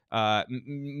dress,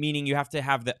 meaning you have to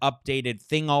have the updated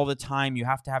thing all the time. You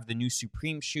have to have the new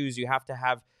Supreme shoes. You have to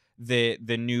have the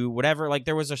new whatever. Like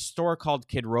there was a store called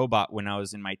Kid Robot when I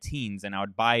was in my teens, and I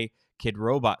would buy Kid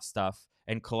Robot stuff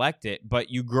and collect it. But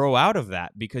you grow out of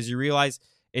that because you realize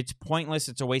it's pointless,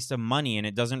 it's a waste of money, and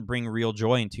it doesn't bring real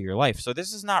joy into your life. So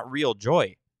this is not real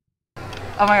joy.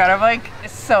 Oh my God, I'm like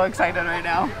so excited right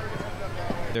now.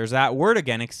 There's that word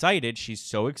again, excited. She's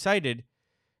so excited.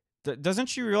 Doesn't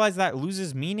she realize that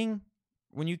loses meaning?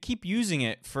 When you keep using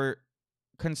it for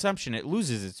consumption, it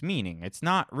loses its meaning. It's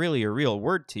not really a real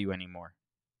word to you anymore.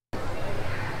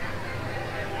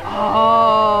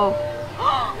 Oh.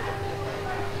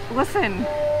 Listen.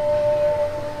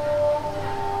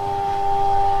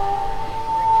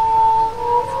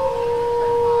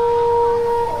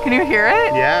 Can you hear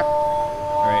it? Yeah.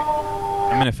 All right.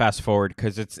 I'm going to fast forward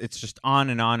because it's just on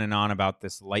and on and on about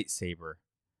this lightsaber.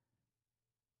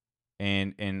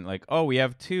 And like, oh, we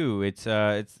have two.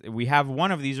 We have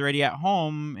one of these already at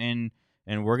home, and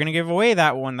we're gonna give away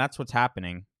that one. That's what's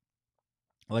happening.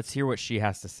 Let's hear what she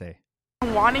has to say.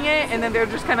 Wanting it, and then they're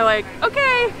just kind of like,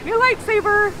 okay, new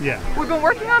lightsaber. Yeah. We've been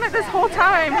working on it this whole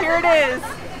time. Here it is.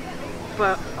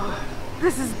 But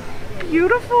this is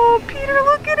beautiful, Peter.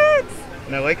 Look at it.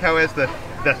 And I like how it has the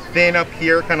thin up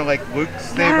here, kind of like Luke's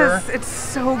saber. Yes, it's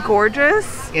so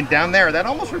gorgeous. And down there, that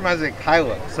almost reminds me of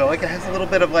Kylo. So like it has a little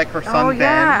bit of like her son Ben.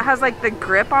 Yeah, it has like the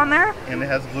grip on there. And it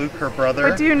has Luke, her brother.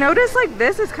 But do you notice like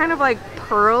this is kind of like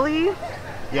pearly,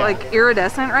 like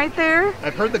iridescent right there?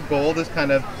 I've heard the gold is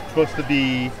kind of supposed to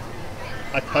be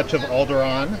a touch of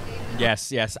Alderaan.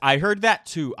 Yes, I heard that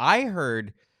too. I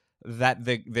heard that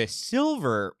the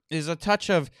silver is a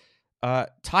touch of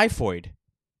Typhoid.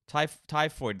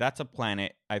 Typhoid, that's a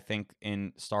planet, I think,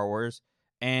 in Star Wars.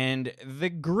 And the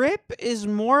grip is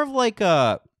more of like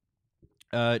a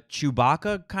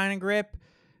Chewbacca kind of grip,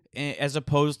 as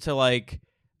opposed to like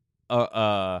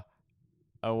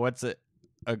what's it?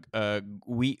 A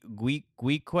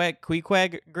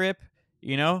Queequeg grip,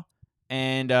 you know?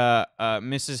 And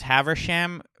Mrs.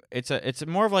 Haversham, it's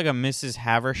more of like a Mrs.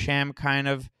 Haversham kind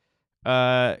of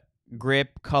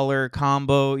grip color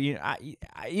combo. You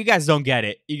guys don't get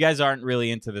it. You guys aren't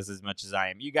really into this as much as I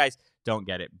am. You guys don't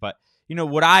get it. But you know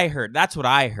what I heard? That's what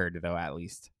I heard, though, at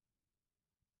least.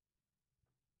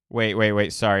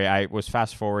 Wait. Sorry, I was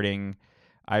fast forwarding.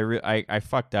 I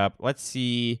fucked up. Let's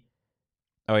see.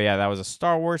 Oh yeah, that was a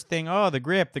Star Wars thing. Oh, the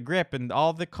grip, and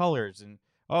all the colors, and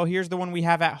oh, here's the one we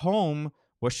have at home.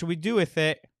 What should we do with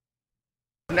it?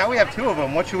 Now we have two of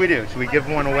them. What should we do? Should we give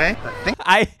one away?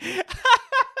 I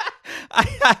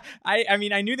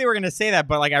mean, I knew they were gonna say that,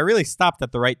 but like, I really stopped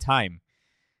at the right time,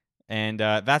 and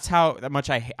that's how much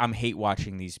I'm hate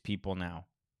watching these people now.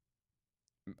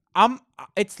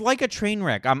 It's like a train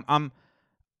wreck. I'm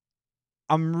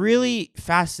really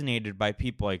fascinated by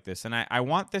people like this, and I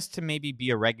want this to maybe be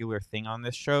a regular thing on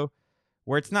this show,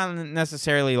 where it's not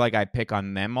necessarily like I pick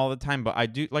on them all the time, but I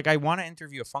do like I want to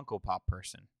interview a Funko Pop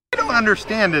person. I don't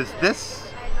understand is this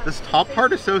top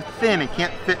part is so thin it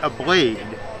can't fit a blade.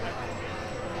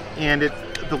 And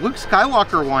the Luke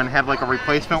Skywalker one had like a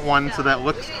replacement one so that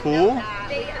looks cool,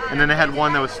 and then it had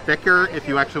one that was thicker if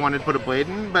you actually wanted to put a blade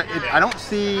in. But I don't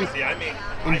see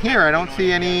in here. I don't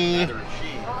see any.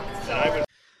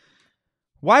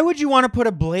 Why would you want to put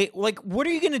a blade? Like, what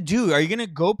are you gonna do? Are you gonna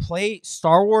go play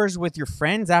Star Wars with your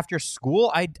friends after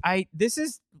school? This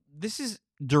is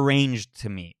deranged to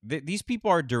me. These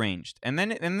people are deranged, and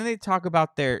then they talk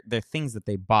about their things that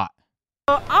they bought.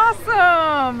 Oh,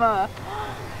 awesome!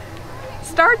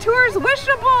 Star Tours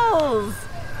Wishables!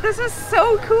 This is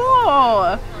so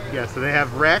cool! Yeah, so they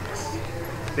have Rex,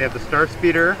 they have the Star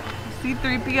Speeder,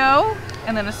 C-3PO,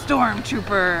 and then a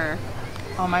Stormtrooper.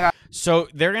 Oh my god. So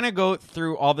they're going to go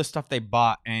through all the stuff they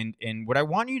bought, and what I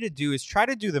want you to do is try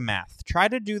to do the math. Try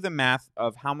to do the math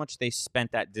of how much they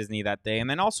spent at Disney that day, and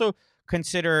then also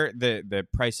consider the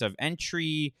price of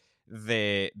entry,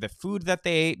 the food that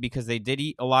they ate, because they did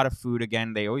eat a lot of food.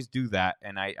 Again, they always do that,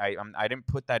 and I didn't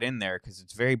put that in there because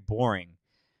it's very boring.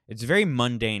 It's very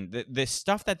mundane. The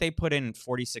stuff that they put in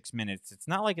 46 minutes, it's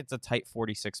not like it's a tight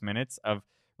 46 minutes of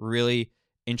really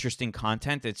interesting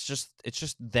content. It's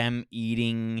just them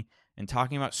eating and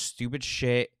talking about stupid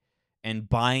shit and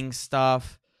buying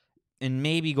stuff and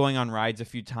maybe going on rides a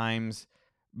few times.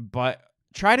 But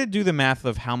try to do the math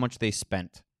of how much they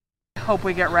spent. Hope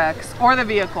we get Rex or the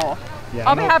vehicle. Yeah,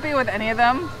 I'll be happy with any of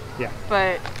them. Yeah.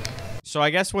 But so I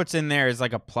guess what's in there is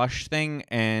like a plush thing,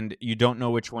 and you don't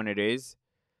know which one it is.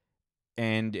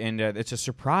 And it's a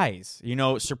surprise. You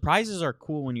know, surprises are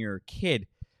cool when you're a kid.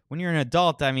 When you're an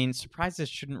adult, I mean, surprises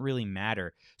shouldn't really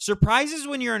matter. Surprises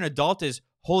when you're an adult is,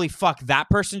 holy fuck, that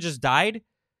person just died?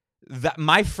 That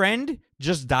my friend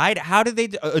just died? How did they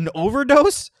an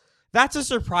overdose? That's a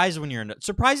surprise when you're an adult.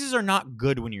 Surprises are not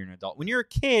good when you're an adult. When you're a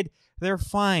kid, they're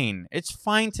fine. It's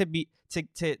fine to be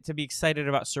excited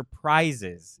about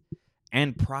surprises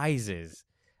and prizes.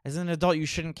 As an adult, you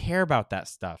shouldn't care about that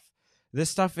stuff. This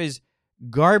stuff is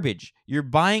garbage. You're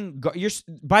buying.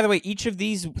 By the way, each of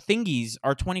these thingies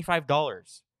are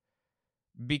 $25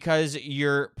 because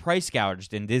you're price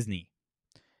gouged in Disney,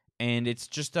 and it's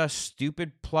just a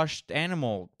stupid plushed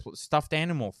animal, stuffed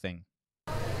animal thing.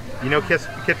 You know,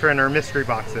 Kitra and her mystery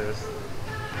boxes.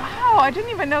 Wow, I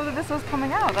didn't even know that this was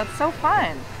coming out. That's so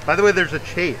fun. By the way, there's a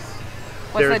chase.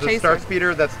 What's there's the a chase? Star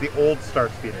Speeder. That's the old Star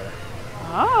Speeder.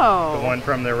 Oh. The one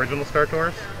from the original Star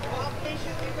Tours.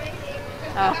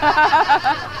 That's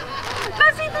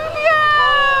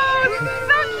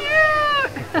so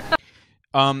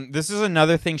cute. This is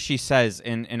another thing she says,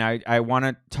 and I want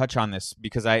to touch on this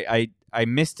because I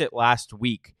missed it last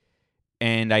week,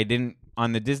 and I didn't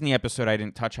on the Disney episode. I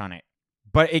didn't touch on it,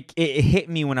 but it hit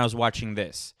me when I was watching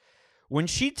this. When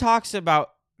she talks about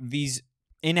these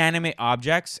inanimate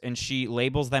objects and she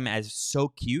labels them as so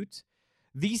cute,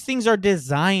 these things are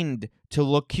designed to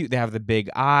look cute. They have the big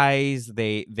eyes.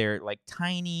 They're like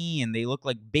tiny, and they look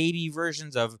like baby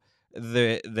versions of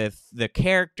the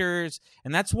characters,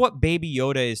 and that's what Baby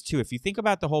Yoda is too. If you think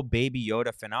about the whole Baby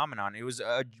Yoda phenomenon, it was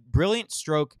a brilliant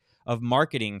stroke of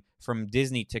marketing from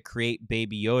Disney to create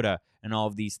Baby Yoda and all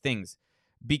of these things,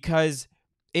 because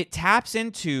it taps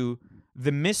into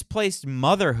the misplaced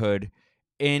motherhood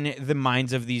in the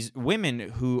minds of these women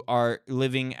who are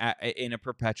living in a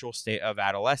perpetual state of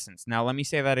adolescence. Now, let me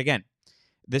say that again.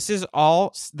 This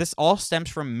all stems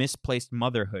from misplaced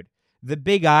motherhood. The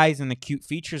big eyes and the cute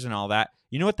features and all that,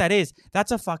 you know what that is?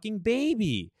 That's a fucking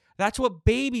baby. That's what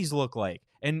babies look like.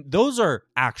 And those are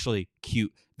actually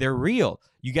cute. They're real.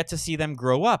 You get to see them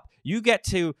grow up. You get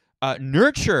to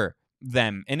nurture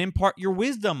them and impart your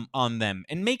wisdom on them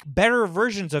and make better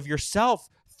versions of yourself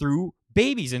through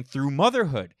babies and through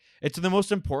motherhood. It's the most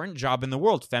important job in the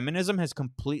world. Feminism has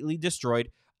completely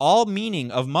destroyed all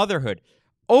meaning of motherhood.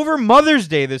 Over Mother's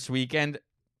Day this weekend,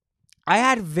 I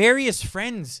had various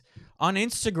friends on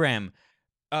Instagram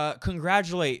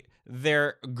congratulate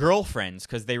their girlfriends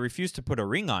because they refused to put a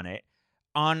ring on it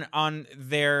on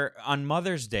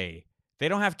Mother's Day. They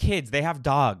don't have kids. They have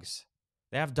dogs.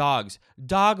 They have dogs.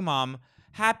 Dog mom,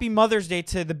 happy Mother's Day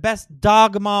to the best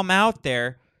dog mom out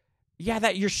there. Yeah,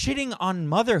 that you're shitting on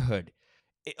motherhood.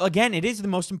 Again, it is the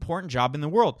most important job in the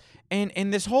world.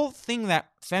 And this whole thing that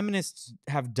feminists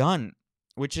have done,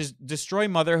 which is destroy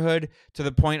motherhood to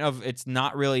the point of it's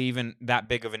not really even that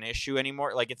big of an issue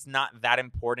anymore. Like, it's not that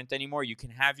important anymore. You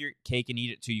can have your cake and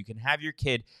eat it too. You can have your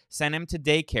kid, send him to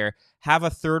daycare, have a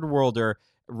third worlder,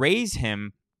 raise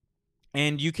him,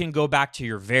 and you can go back to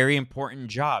your very important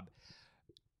job.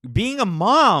 Being a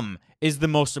mom is the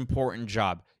most important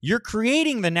job. You're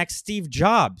creating the next Steve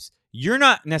Jobs. You're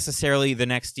not necessarily the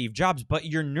next Steve Jobs, but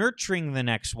you're nurturing the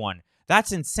next one.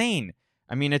 That's insane.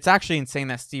 I mean, it's actually insane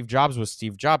that Steve Jobs was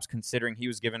Steve Jobs, considering he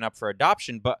was given up for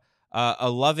adoption, but a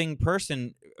loving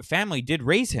family did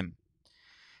raise him.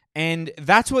 And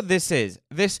that's what this is.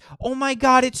 This, oh my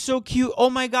God, it's so cute. Oh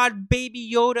my God,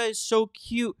 Baby Yoda is so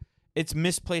cute. It's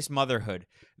misplaced motherhood.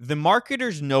 The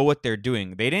marketers know what they're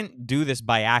doing. They didn't do this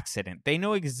by accident. They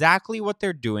know exactly what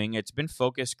they're doing. It's been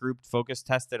focus grouped, focus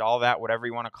tested, all that, whatever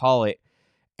you want to call it.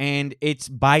 And it's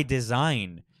by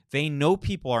design. They know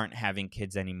people aren't having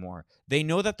kids anymore. They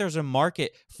know that there's a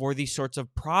market for these sorts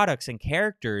of products and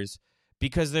characters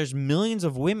because there's millions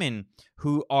of women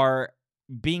who are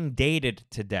being dated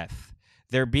to death.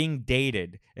 They're being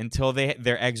dated until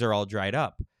their eggs are all dried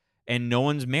up. And no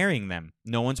one's marrying them.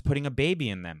 No one's putting a baby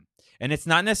in them. And it's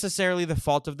not necessarily the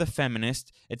fault of the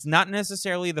feminist. It's not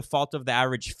necessarily the fault of the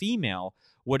average female.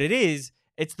 What it is,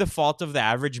 it's the fault of the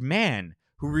average man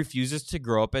who refuses to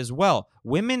grow up as well.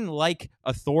 Women like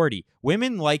authority.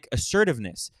 Women like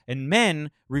assertiveness. And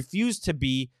men refuse to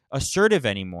be assertive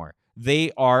anymore. They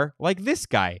are like this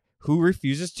guy who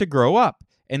refuses to grow up.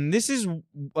 And this is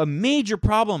a major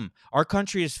problem our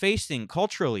country is facing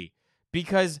culturally,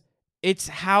 because it's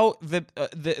how the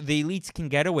elites can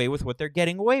get away with what they're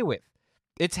getting away with.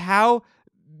 It's how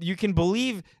you can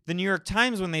believe the New York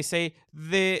Times when they say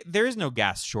there is no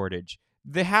gas shortage.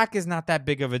 The hack is not that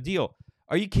big of a deal.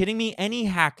 Are you kidding me? Any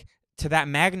hack to that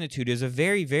magnitude is a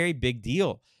very, very big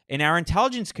deal. And our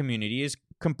intelligence community is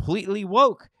completely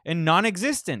woke and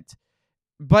non-existent.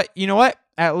 But you know what?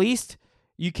 At least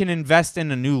you can invest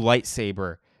in a new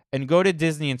lightsaber and go to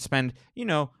Disney and spend,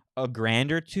 $1,000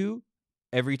 or $2,000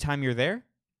 every time you're there.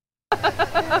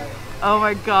 Oh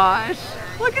my gosh.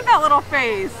 Look at that little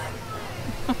face.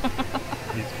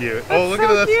 He's cute. That's oh, look so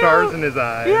at the cute. stars in his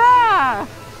eyes. Yeah.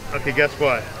 Okay, guess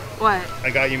what? What? I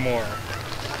got you more.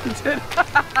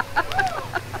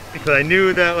 Because I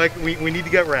knew that like we need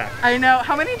to get wrapped. I know.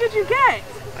 How many did you get?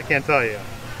 I can't tell you.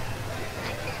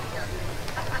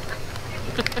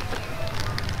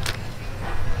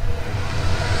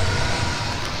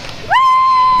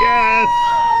 Yes!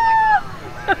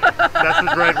 That's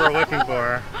the bread we're looking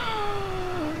for.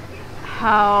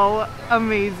 How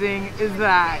amazing is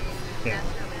that? Yeah.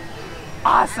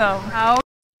 Awesome.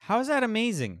 How is that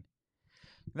amazing?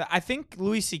 I think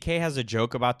Louis C.K. has a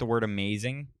joke about the word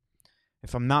amazing.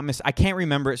 If I'm not I can't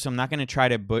remember it, so I'm not gonna try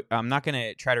to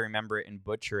remember it and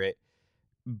butcher it.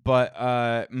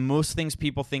 But most things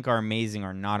people think are amazing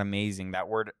are not amazing. That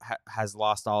word has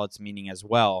lost all its meaning as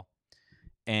well,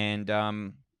 and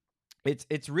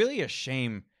it's really a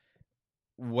shame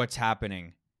what's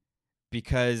happening,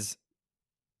 because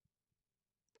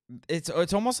it's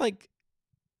almost like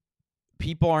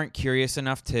people aren't curious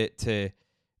enough to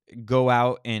go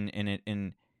out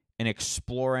and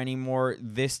explore anymore.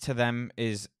 This to them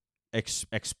is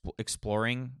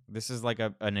exploring. This is like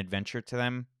an adventure to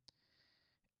them,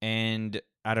 and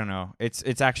I don't know.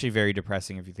 It's actually very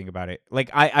depressing if you think about it. Like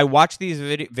I watch these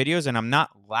videos and I'm not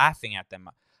laughing at them.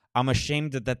 I'm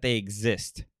ashamed that they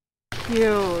exist.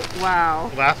 Cute.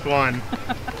 Wow. Last one.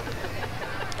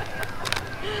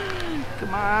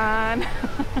 Come on.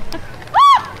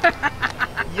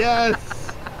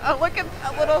 Yes. Oh, look at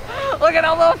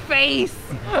that little face.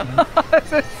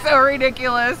 This is so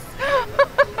ridiculous.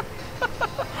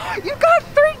 You got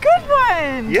 3 good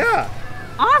ones. Yeah.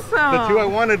 Awesome. The 2 I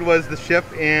wanted was the ship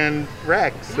and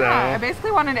Rex. So. Yeah, I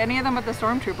basically wanted any of them but the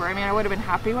Stormtrooper. I mean, I would have been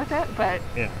happy with it, but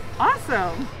yeah.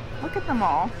 Awesome. Look at them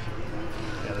all.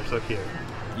 Yeah, they're so cute.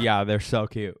 Yeah, they're so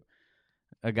cute.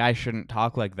 A guy shouldn't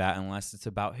talk like that unless it's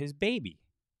about his baby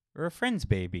or a friend's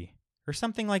baby or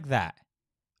something like that.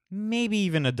 Maybe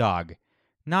even a dog,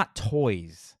 not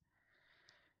toys.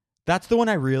 That's the one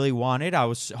I really wanted. I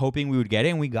was hoping we would get it,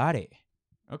 and we got it.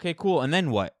 Okay, cool. And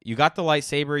then what? You got the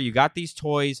lightsaber, you got these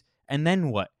toys, and then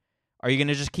what? Are you going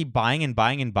to just keep buying and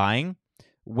buying and buying?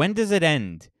 When does it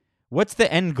end? What's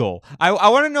the end goal? I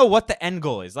want to know what the end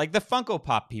goal is. Like the Funko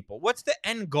Pop people. What's the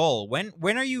end goal?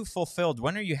 When are you fulfilled?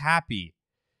 When are you happy?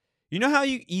 You know how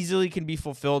you easily can be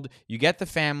fulfilled? You get the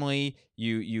family,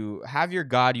 you have your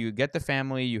God, you get the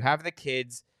family, you have the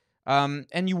kids,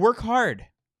 and you work hard.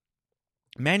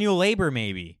 Manual labor,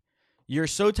 maybe. You're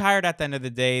so tired at the end of the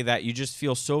day that you just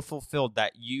feel so fulfilled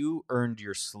that you earned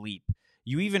your sleep.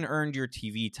 You even earned your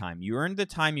TV time. You earned the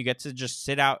time you get to just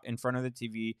sit out in front of the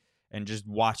TV and just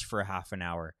watch for a half an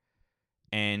hour.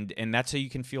 And that's how you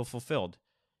can feel fulfilled.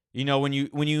 You know, when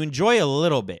you enjoy a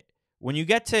little bit, when you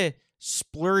get to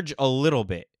splurge a little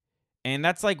bit, and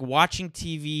that's like watching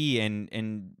TV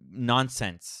and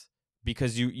nonsense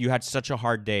because you had such a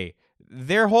hard day.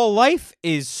 Their whole life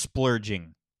is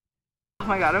splurging. Oh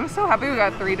my god, I'm so happy we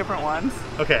got 3 different ones.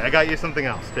 Okay, I got you something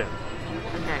else too.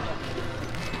 Okay.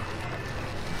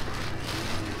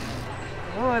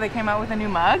 Oh, they came out with a new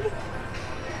mug?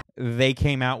 They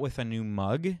came out with a new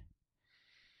mug?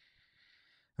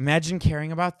 Imagine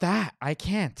caring about that. I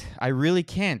can't. I really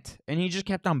can't. And he just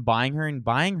kept on buying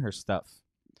her stuff.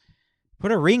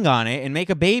 Put a ring on it and make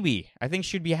a baby. I think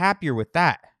she'd be happier with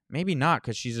that. Maybe not,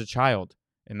 because she's a child.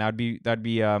 And that'd be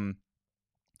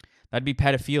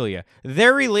pedophilia.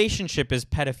 Their relationship is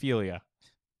pedophilia.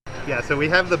 Yeah, so we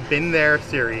have the Been There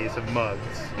series of mugs.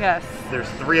 Yes. There's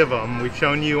 3 of them. We've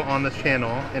shown you on this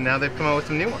channel, and now they've come out with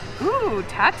some new ones. Ooh,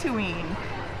 Tatooine.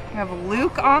 We have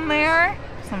Luke on there,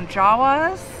 some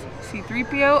Jawas,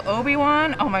 C-3PO,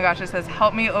 Obi-Wan. Oh my gosh, it says,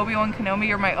 "Help me, Obi-Wan Kenobi,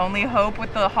 you're my only hope,"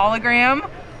 with the hologram.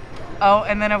 Oh,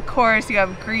 and then of course you have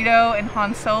Greedo and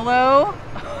Han Solo.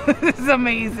 This is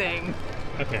amazing.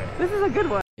 Okay. This is a good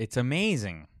one. It's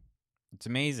amazing. It's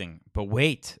amazing. But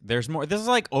wait, there's more. This is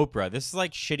like Oprah. This is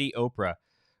like shitty Oprah,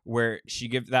 where she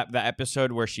gives that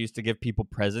episode where she used to give people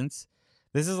presents.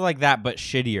 This is like that, but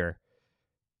shittier.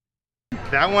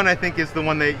 That one I think is the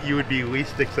one that you would be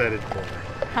least excited for.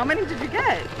 How many did you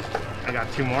get? I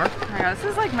got 2 more. Oh my god, this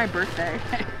is like my birthday.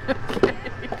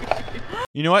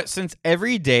 You know what? Since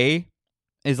every day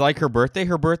is like her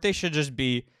birthday should just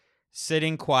be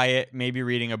sitting quiet, maybe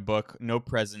reading a book, no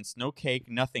presents, no cake,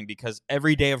 nothing, because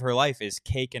every day of her life is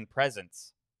cake and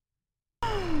presents.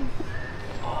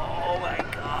 Oh my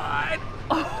god.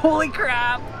 Oh, holy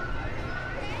crap.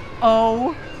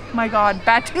 Oh my god,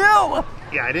 Batuu!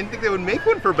 Yeah, I didn't think they would make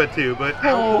one for Batuu, but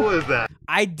how cool is that?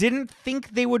 I didn't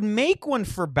think they would make one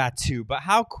for Batuu, but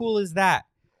how cool is that?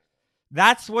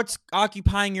 That's what's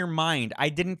occupying your mind. I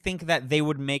didn't think that they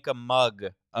would make a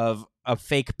mug of a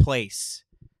fake place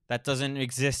that doesn't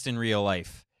exist in real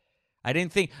life. I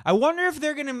didn't think. I wonder if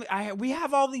they're gonna. We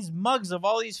have all these mugs of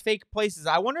all these fake places.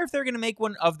 I wonder if they're gonna make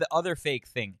one of the other fake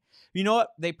thing. You know what?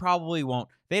 They probably won't.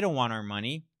 They don't want our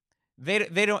money. They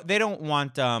don't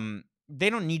want. They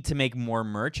don't need to make more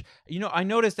merch. You know, I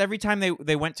noticed every time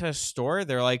they went to a store,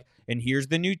 they're like, and here's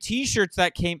the new T-shirts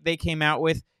that they came out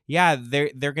with. Yeah,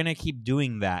 they're gonna keep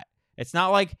doing that. It's not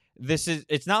like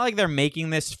it's not like they're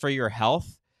making this for your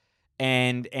health,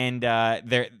 and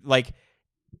they're like.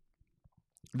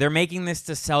 They're making this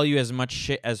to sell you as much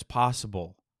shit as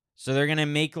possible. So they're going to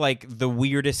make like the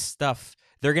weirdest stuff.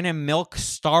 They're going to milk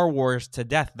Star Wars to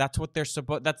death. That's what they're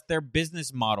supposed that's their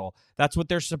business model. That's what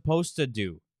they're supposed to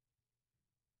do.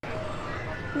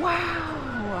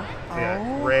 Wow.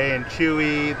 Yeah, Rey and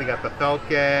Chewie, they got the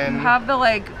Falcon. You have the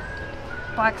like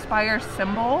Black Spire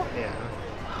symbol. Yeah.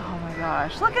 Oh my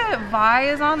gosh. Look at it. Vi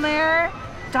is on there.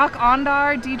 Doc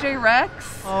Ondar, DJ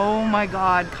Rex. Oh my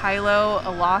god. Kylo, a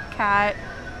Loth Cat.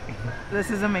 This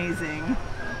is amazing.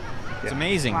 It's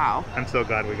amazing. Wow. I'm so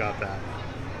glad we got that.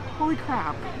 Holy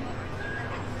crap.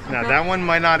 Now, that one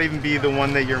might not even be the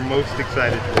one that you're most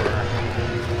excited for.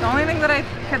 The only thing that I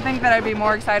could think that I'd be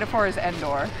more excited for is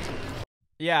Endor.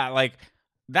 Yeah, like,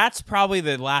 that's probably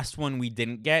the last one we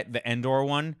didn't get, the Endor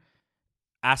one.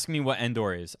 Ask me what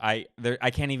Endor is. I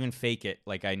can't even fake it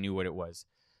like I knew what it was.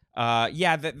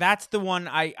 Yeah, that's the one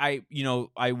I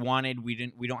wanted.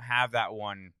 We don't have that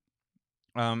one.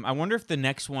 I wonder if the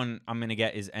next one I'm gonna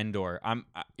get is Endor.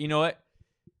 You know what?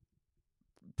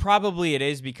 Probably it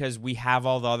is because we have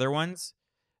all the other ones.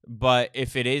 But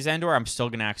if it is Endor, I'm still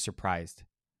gonna act surprised.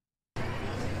 This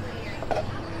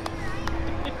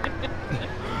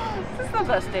is the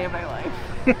best day of my life.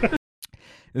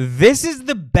 This is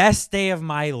the best day of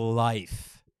my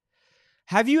life.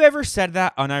 Have you ever said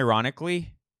that unironically?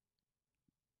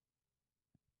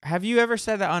 Have you ever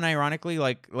said that unironically,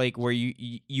 like where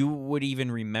you would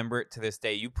even remember it to this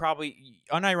day? You probably,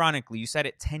 unironically, you said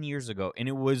it 10 years ago, and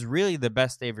it was really the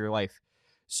best day of your life.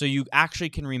 So you actually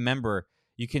can remember.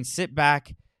 You can sit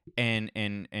back and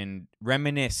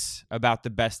reminisce about the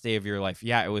best day of your life.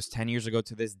 Yeah, it was 10 years ago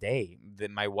to this day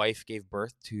that my wife gave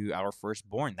birth to our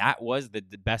firstborn. That was the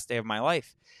best day of my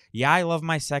life. Yeah, I love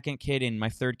my second kid and my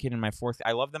third kid and my fourth.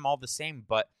 I love them all the same,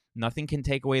 but nothing can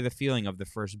take away the feeling of the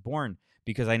firstborn.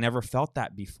 Because I never felt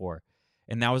that before.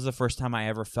 And that was the first time I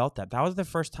ever felt that. That was the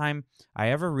first time I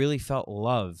ever really felt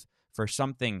love for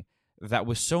something that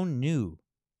was so new.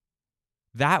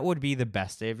 That would be the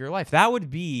best day of your life. That would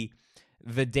be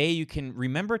the day you can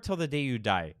remember till the day you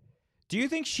die. Do you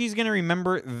think she's going to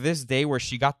remember this day where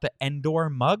she got the Endor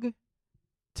mug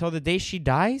till the day she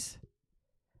dies?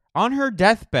 On her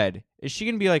deathbed, is she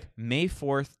going to be like, May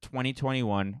 4th,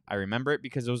 2021. I remember it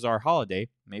because it was our holiday,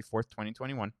 May 4th,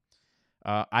 2021.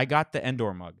 I got the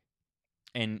Endor mug,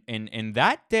 and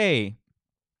that day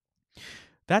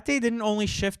didn't only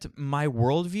shift my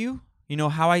worldview, you know,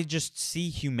 how I just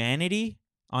see humanity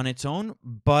on its own,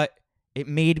 but it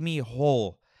made me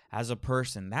whole as a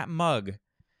person. That mug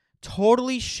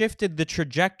totally shifted the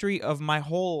trajectory of my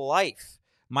whole life,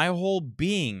 my whole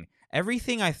being.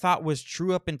 Everything I thought was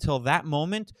true up until that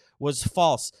moment was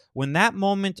false. When that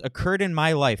moment occurred in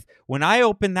my life, when I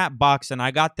opened that box and I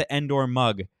got the Endor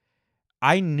mug,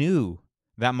 I knew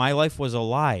that my life was a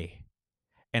lie,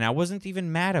 and I wasn't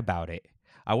even mad about it.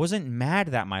 I wasn't mad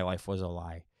that my life was a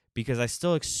lie because I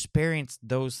still experienced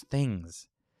those things,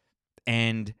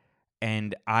 and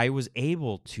I was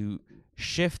able to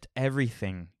shift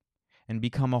everything and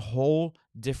become a whole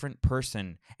different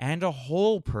person and a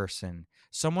whole person,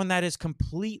 someone that is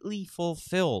completely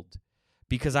fulfilled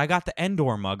because I got the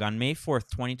Endor mug on May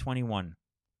 4th, 2021,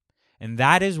 and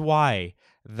that is why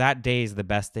that day is the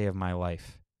best day of my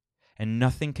life. And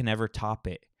nothing can ever top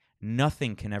it.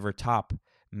 Nothing can ever top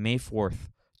May 4th,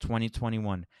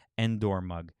 2021, Endor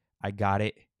mug. I got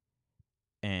it.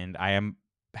 And I am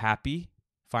happy,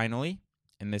 finally.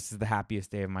 And this is the happiest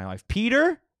day of my life.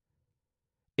 Peter,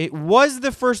 it was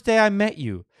the first day I met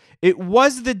you. It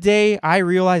was the day I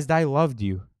realized I loved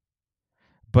you.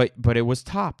 But it was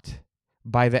topped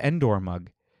by the Endor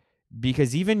mug.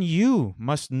 Because even you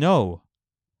must know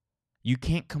you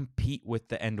can't compete with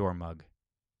the Endor mug.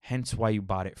 Hence why you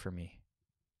bought it for me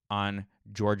on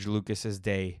George Lucas's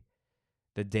day,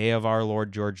 the day of our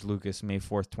Lord George Lucas, May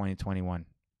 4th, 2021.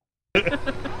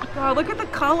 Wow, look at the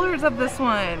colors of this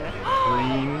one.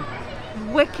 Green.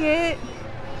 Wicket.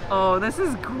 Oh, this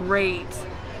is great.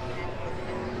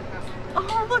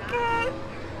 Oh, look at. You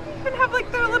even have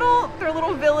like their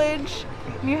little village.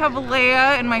 And you have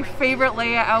Leia in my favorite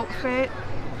Leia outfit.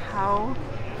 How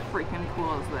freaking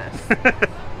cool is this?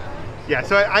 Yeah,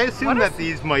 so I assume that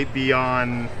these might be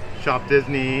on Shop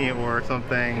Disney or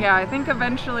something. Yeah, I think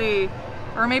eventually,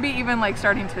 or maybe even like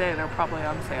starting today, they're probably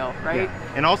on sale, right?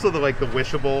 Yeah. And also the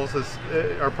Wishables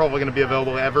are probably going to be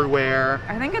available everywhere.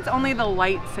 I think it's only the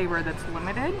lightsaber that's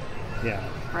limited. Yeah.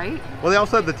 Right? Well, they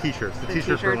also have the t-shirts. The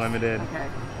t-shirts are limited. Okay.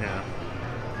 Yeah.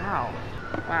 Wow.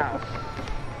 Wow.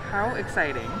 How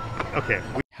exciting. Okay.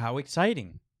 How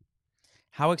exciting.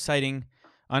 How exciting.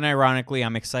 Unironically,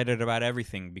 I'm excited about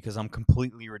everything because I'm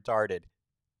completely retarded.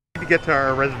 To get to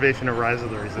our reservation of Rise of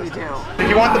the Resistance. We do. If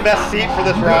you want the best seat for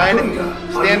this ride,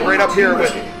 stand right up here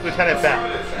with Lieutenant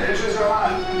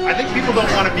Beth. I think people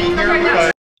don't want to be here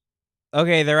because...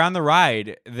 Okay, they're on the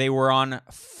ride. They were on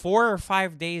 4 or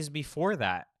 5 days before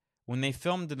that when they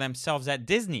filmed themselves at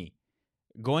Disney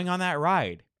going on that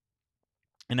ride.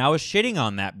 And I was shitting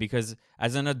on that because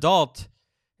as an adult,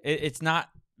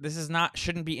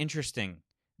 shouldn't be interesting.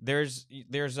 There's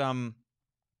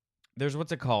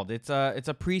what's it called? It's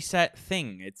a preset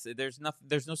thing.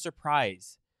 There's no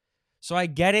surprise. So I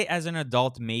get it as an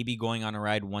adult, maybe going on a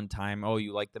ride one time. Oh,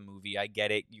 you like the movie. I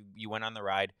get it. You went on the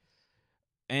ride.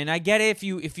 And I get it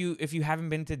if you haven't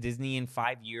been to Disney in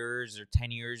 5 years or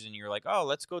 10 years and you're like, "Oh,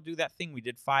 let's go do that thing we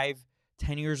did 5-10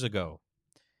 years ago."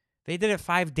 They did it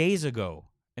 5 days ago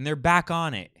and they're back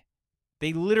on it.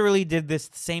 They literally did this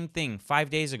same thing 5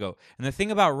 days ago. And the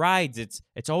thing about rides,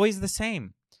 it's always the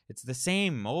same. It's the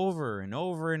same over and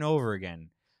over and over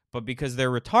again. But because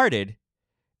they're retarded,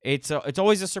 it's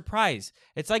always a surprise.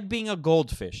 It's like being a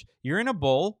goldfish. You're in a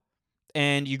bowl,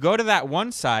 and you go to that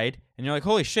one side, and you're like,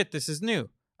 holy shit, this is new.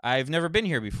 I've never been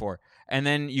here before. And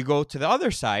then you go to the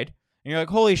other side, and you're like,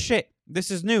 holy shit,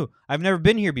 this is new. I've never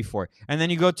been here before. And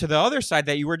then you go to the other side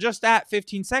that you were just at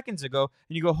 15 seconds ago,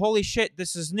 and you go, holy shit,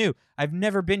 this is new. I've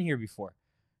never been here before.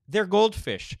 They're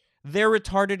goldfish. They're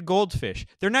retarded goldfish.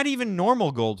 They're not even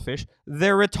normal goldfish.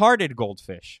 They're retarded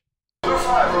goldfish.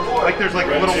 Like there's like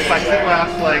little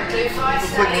plexiglass,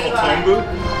 looks like a little phone booth.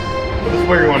 This is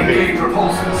where you want to be.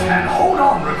 Propulsors and hold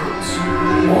on, recruits.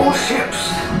 More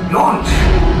ships. Launch.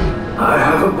 I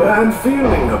have a bad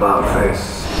feeling about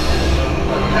this.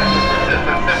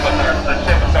 The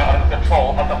ships are under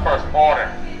control of the First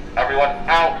Order. Everyone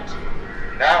out.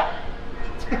 Now.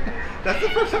 That's the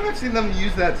first time I've seen them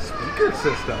use that speaker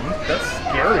system. That's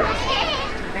scary.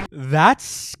 That's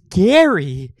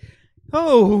scary.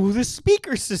 Oh, the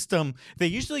speaker system. They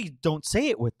usually don't say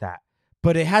it with that,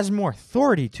 but it has more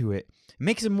authority to it. It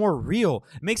makes it more real.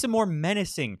 It makes it more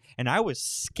menacing. And I was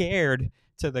scared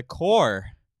to the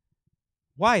core.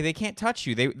 Why? They can't touch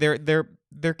you.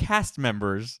 They're cast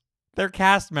members. They're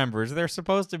cast members. They're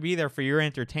supposed to be there for your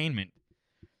entertainment.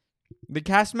 The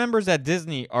cast members at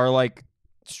Disney are like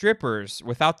strippers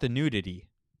without the nudity.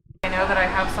 I know that I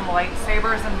have some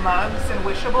lightsabers and mugs and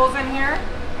wishables in here.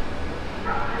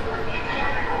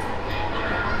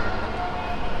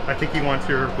 I think he wants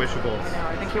your wishables. No,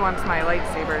 I think he wants my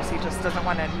lightsabers. He just doesn't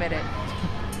want to admit it.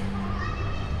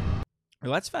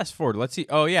 Let's fast forward. Let's see.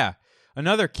 Oh yeah,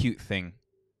 another cute thing.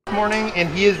 Morning, and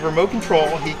he is remote control.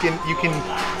 You can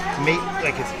make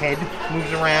like his head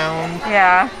moves around.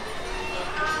 Yeah.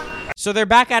 So they're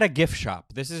back at a gift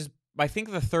shop. This is, I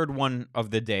think, the third one of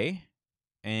the day.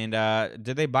 And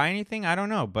did they buy anything? I don't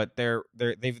know, but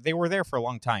they were there for a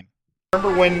long time.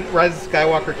 Remember when Rise of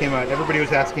Skywalker came out, everybody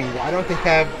was asking, why don't they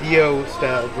have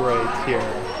Dio-style droids here?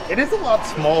 It is a lot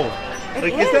smaller.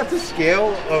 Is that the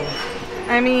scale of...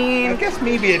 I mean... I guess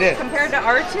maybe it is. Compared to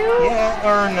R2? Yeah,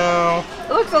 or no.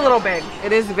 It looks a little big.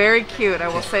 It is very cute, I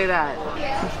will say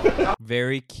that.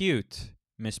 Very cute.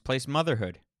 Misplaced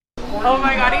motherhood. Oh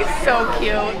my god, he's so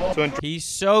cute. He's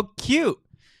so cute.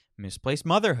 Misplaced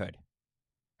motherhood.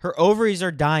 Her ovaries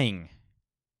are dying.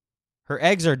 Her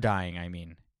eggs are dying, I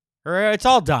mean. It's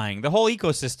all dying. The whole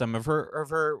ecosystem of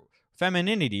her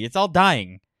femininity, it's all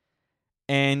dying.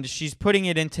 And she's putting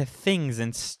it into things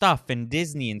and stuff and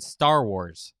Disney and Star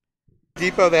Wars.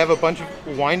 Depot, they have a bunch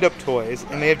of wind-up toys,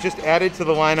 and they have just added to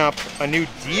the lineup a new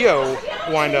Dio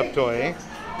wind-up toy.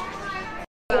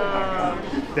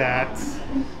 That's...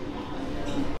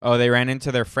 Oh, they ran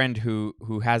into their friend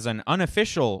who has an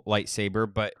unofficial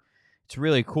lightsaber, but it's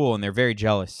really cool, and they're very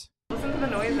jealous. Listen to the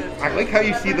noises. I like how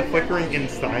you see the flickering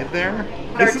inside there.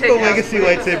 This is the legacy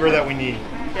lightsaber that we need.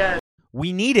 Yeah.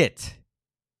 We need it.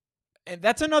 And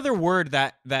that's another word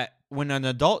that when an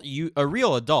adult, a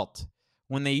real adult,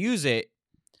 when they use it,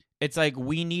 it's like,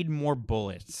 we need more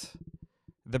bullets.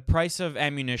 The price of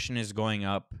ammunition is going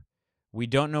up. We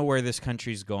don't know where this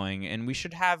country's going, and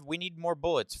we need more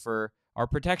bullets for our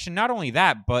protection. Not only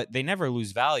that, but they never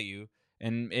lose value.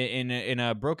 And in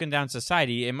a broken down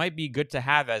society, it might be good to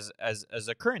have as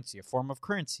a currency, a form of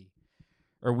currency.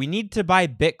 Or we need to buy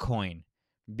Bitcoin.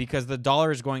 because the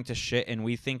dollar is going to shit, and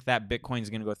we think that Bitcoin is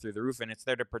going to go through the roof, and it's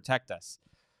there to protect us.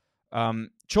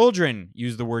 Children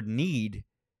use the word need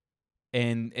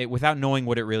and without knowing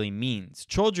what it really means.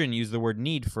 Children use the word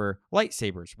need for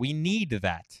lightsabers. We need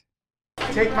that.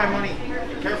 Take my money.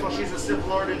 Careful, she's a Sith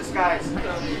Lord in disguise.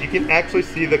 You can actually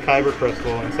see the Kyber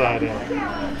crystal inside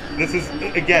it. This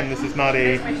is not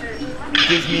a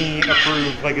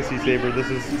Disney-approved legacy saber. This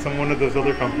is one of those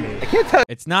other companies. I can't tell.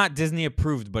 It's not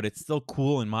Disney-approved, but it's still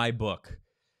cool in my book.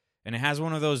 And it has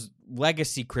one of those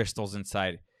legacy crystals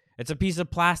inside. It's a piece of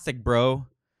plastic, bro.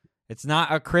 It's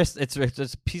not a crystal. It's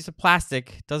a piece of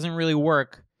plastic. It doesn't really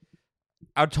work.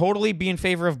 I would totally be in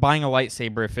favor of buying a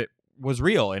lightsaber if it was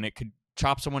real and it could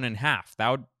chop someone in half.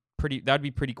 That would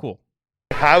be pretty cool.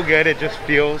 How good it just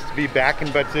feels to be back in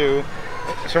Batuu,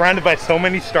 surrounded by so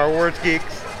many Star Wars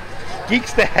geeks.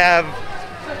 Geeks to have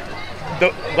the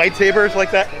lightsabers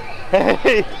like that.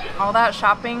 All that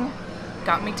shopping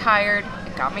got me tired.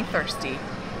 It got me thirsty.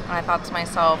 And I thought to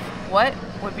myself, what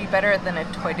would be better than a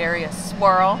Toydaria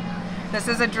Swirl? This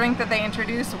is a drink that they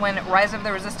introduced when Rise of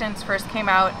the Resistance first came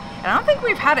out, and I don't think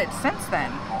we've had it since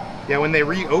then. Yeah, when they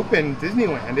reopened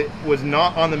Disneyland, it was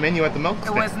not on the menu at the milk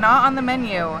stand. It was not on the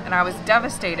menu, and I was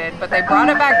devastated, but they brought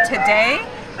it back today,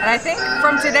 and I think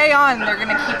from today on, they're going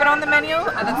to keep it on the menu.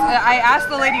 I asked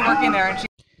the lady working there, and she...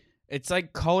 It's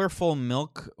like colorful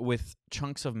milk with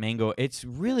chunks of mango. It's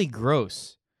really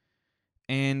gross.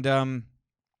 And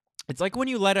it's like when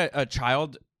you let a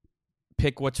child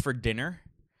pick what's for dinner,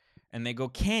 and they go,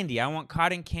 candy, I want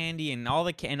cotton candy and all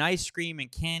and ice cream and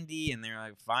candy, and they're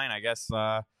like, fine, I guess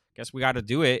we got to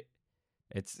do it.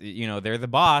 It's, they're the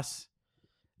boss.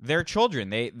 They're children.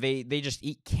 They just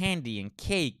eat candy and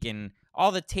cake and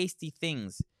all the tasty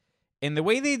things. And the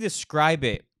way they describe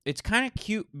it, it's kind of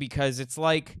cute because it's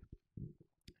like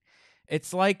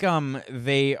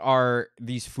they are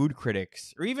these food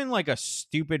critics, or even like a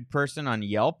stupid person on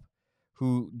Yelp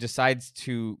who decides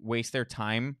to waste their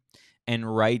time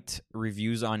and write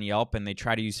reviews on Yelp, and they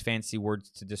try to use fancy words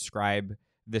to describe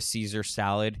the Caesar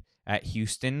salad at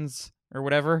Houston's or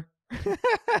whatever.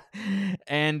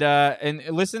 and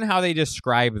listen how they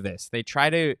describe this. They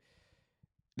try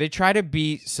to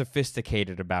be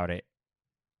sophisticated about it.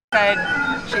 Said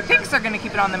she thinks they're going to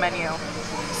keep it on the menu.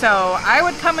 So I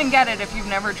would come and get it if you've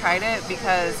never tried it,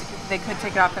 because they could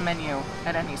take it off the menu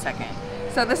at any second.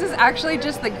 So this is actually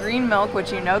just the green milk,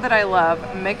 which you know that I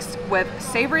love, mixed with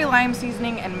savory lime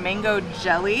seasoning and mango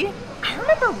jelly. I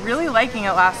remember really liking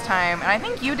it last time, and I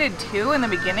think you did too in the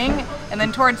beginning, and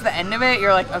then towards the end of it,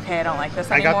 you're like, okay, I don't like this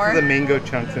anymore. I got to the mango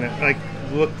chunks, and it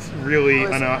looked really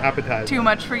unappetizing. Too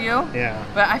much for you? Yeah.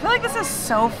 But I feel like this is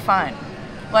so fun.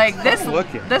 Like, this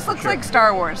looks like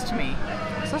Star Wars to me.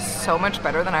 This is so much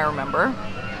better than I remember.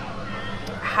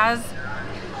 It has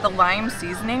the lime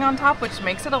seasoning on top, which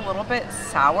makes it a little bit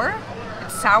sour.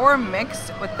 It's sour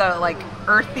mixed with the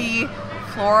earthy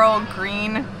floral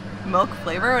green milk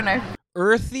flavor, and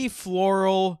earthy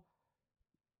floral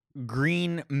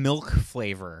green milk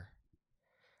flavor.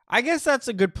 I guess that's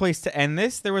a good place to end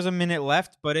this. There was a minute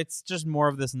left, but it's just more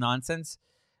of this nonsense.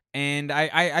 And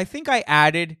I think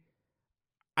I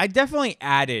definitely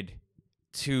added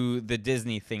to the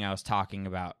Disney thing I was talking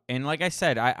about. And like I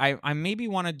said, I maybe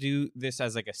want to do this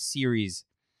as like a series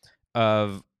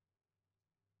of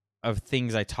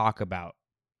things I talk about.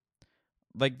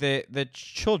 Like the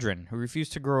children who refuse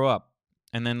to grow up.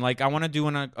 And then I want to do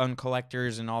on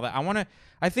collectors and all that.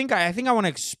 I think I want to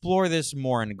explore this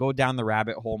more and go down the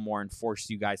rabbit hole more and force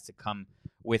you guys to come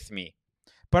with me.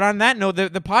 But on that note, the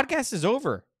podcast is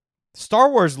over.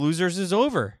 Star Wars Losers is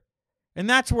over. And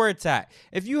that's where it's at.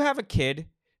 If you have a kid,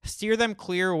 steer them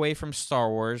clear away from Star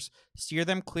Wars, steer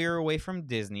them clear away from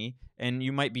Disney, and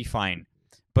you might be fine.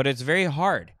 But it's very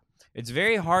hard. It's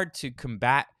very hard to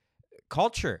combat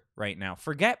culture right now.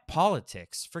 Forget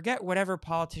politics. Forget whatever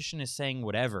politician is saying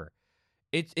whatever.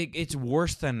 It's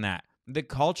worse than that. The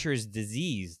culture is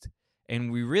diseased,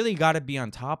 and we really got to be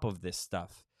on top of this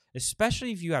stuff,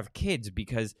 especially if you have kids,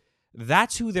 because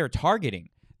that's who they're targeting.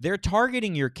 They're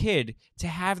targeting your kid to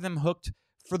have them hooked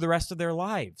for the rest of their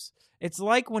lives. It's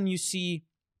like when you see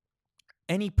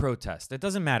any protest. It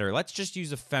doesn't matter. Let's just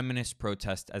use a feminist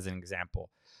protest as an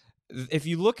example. If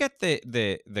you look at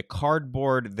the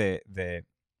cardboard, the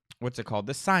what's it called?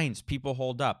 The signs people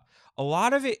hold up. A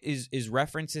lot of it is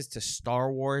references to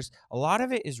Star Wars. A lot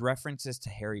of it is references to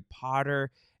Harry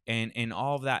Potter and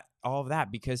all of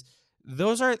that because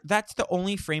that's the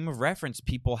only frame of reference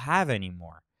people have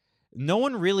anymore. No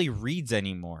one really reads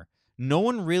anymore. No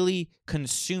one really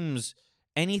consumes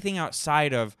anything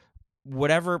outside of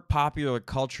whatever popular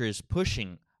culture is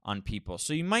pushing on people.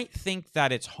 So you might think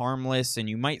that it's harmless, and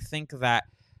you might think that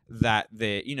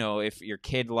if your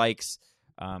kid likes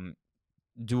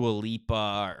Dua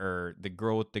Lipa or the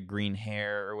girl with the green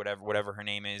hair or whatever her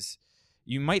name is,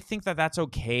 you might think that that's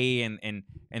okay, and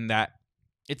that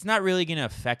it's not really going to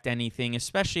affect anything,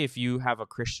 especially if you have a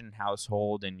Christian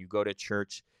household and you go to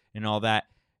church and all that.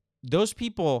 Those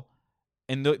people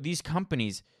and these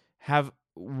companies have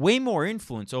way more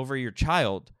influence over your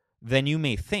child than you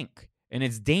may think, and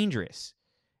it's dangerous.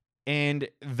 And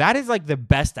that is like the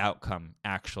best outcome,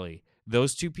 actually.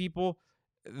 Those two people,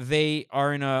 they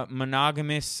are in a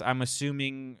monogamous, I'm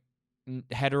assuming,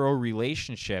 hetero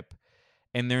relationship,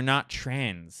 and they're not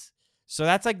trans. So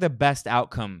that's like the best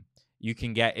outcome you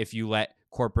can get if you let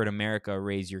corporate America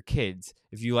raise your kids,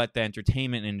 if you let the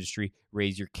entertainment industry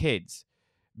raise your kids,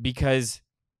 because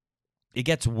it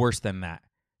gets worse than that.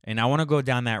 And I want to go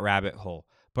down that rabbit hole.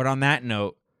 But on that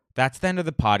note, that's the end of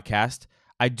the podcast.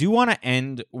 I do want to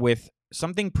end with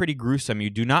something pretty gruesome. You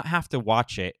do not have to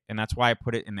watch it, and that's why I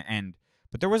put it in the end.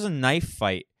 But there was a knife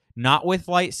fight, not with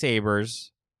lightsabers.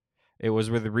 It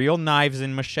was with real knives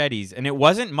and machetes, and it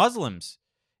wasn't Muslims.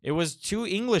 It was two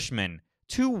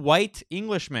white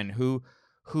Englishmen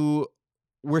who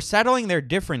were settling their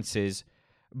differences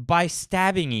by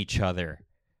stabbing each other.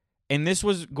 And this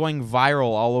was going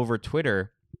viral all over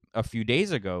Twitter a few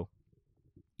days ago.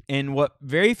 And what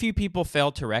very few people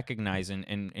fail to recognize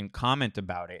and comment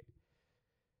about it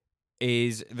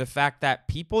is the fact that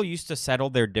people used to settle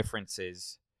their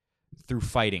differences through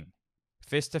fighting.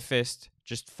 Fist to fist,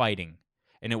 just fighting.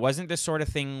 And it wasn't the sort of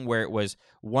thing where it was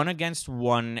one against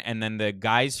one, and then the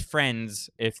guy's friends,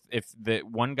 if the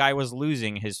one guy was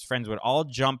losing, his friends would all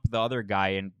jump the other guy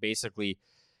and basically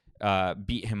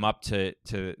beat him up to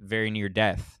very near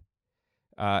death.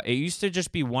 It used to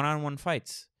just be one-on-one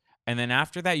fights. And then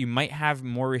after that, you might have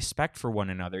more respect for one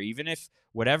another. Even if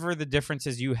whatever the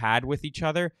differences you had with each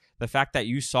other, the fact that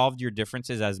you solved your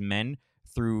differences as men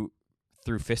through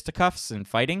fisticuffs and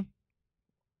fighting.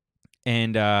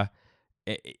 And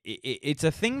it's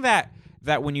a thing that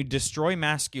when you destroy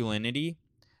masculinity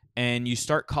and you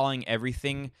start calling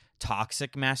everything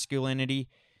toxic masculinity,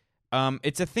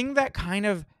 it's a thing that kind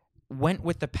of went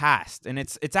with the past. And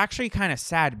it's actually kind of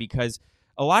sad, because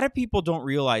a lot of people don't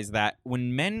realize that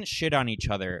when men shit on each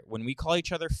other, when we call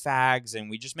each other fags and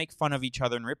we just make fun of each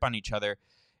other and rip on each other,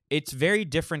 it's very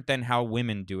different than how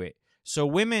women do it. So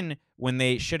women, when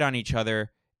they shit on each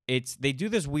other, they do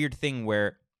this weird thing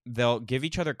where they'll give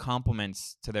each other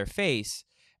compliments to their face,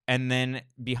 and then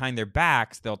behind their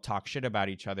backs, they'll talk shit about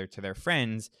each other to their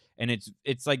friends, and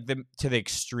it's like to the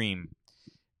extreme.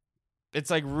 It's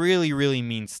like really, really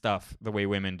mean stuff, the way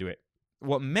women do it.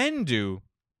 What men do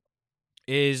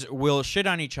is we'll shit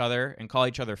on each other and call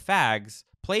each other fags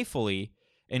playfully,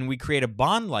 and we create a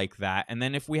bond like that. And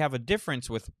then if we have a difference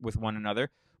with one another,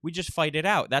 we just fight it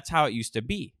out. That's how it used to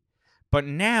be. But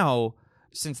now,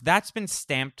 since that's been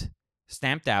stamped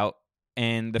out,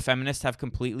 and the feminists have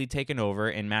completely taken over,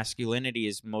 and masculinity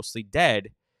is mostly dead,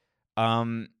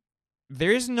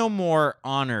 there is no more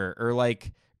honor or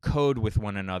like code with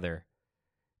one another.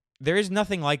 There is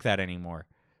nothing like that anymore.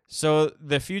 So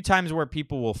the few times where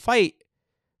people will fight,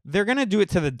 they're gonna do it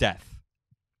to the death.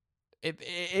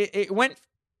 It went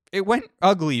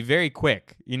ugly very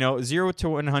quick, 0 to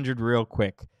 100 real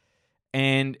quick,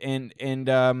 and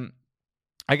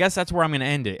I guess that's where I'm gonna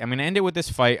end it. I'm gonna end it with this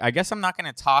fight. I guess I'm not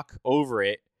gonna talk over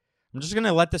it. I'm just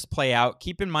gonna let this play out.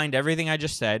 Keep in mind everything I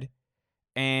just said,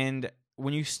 and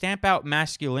when you stamp out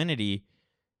masculinity,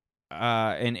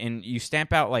 and you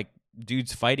stamp out like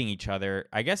dudes fighting each other,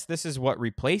 I guess this is what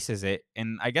replaces it,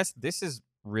 and I guess this is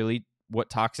really what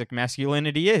toxic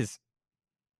masculinity is.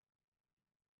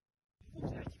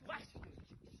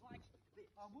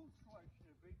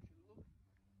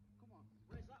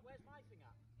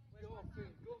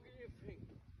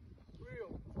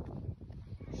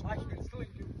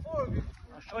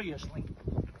 I'll show you a sling.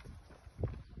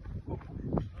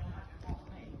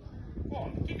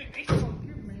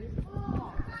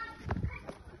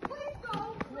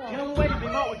 Get on the way to me,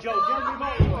 motor, Joe. Get on the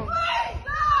motor.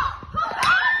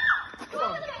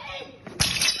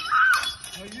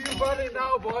 You run it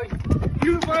now, boy.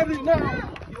 You run it now.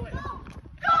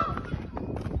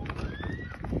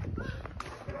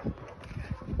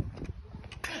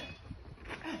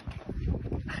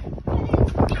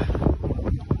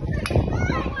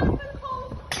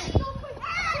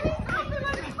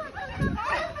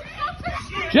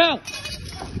 Joe!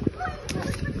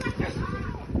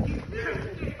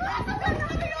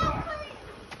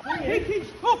 He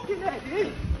keeps talking at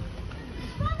you.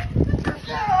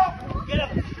 Get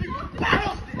up.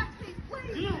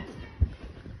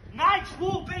 Tonight's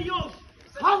will be yours.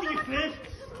 Hold your fist.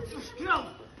 Just go.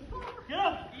 Get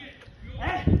up.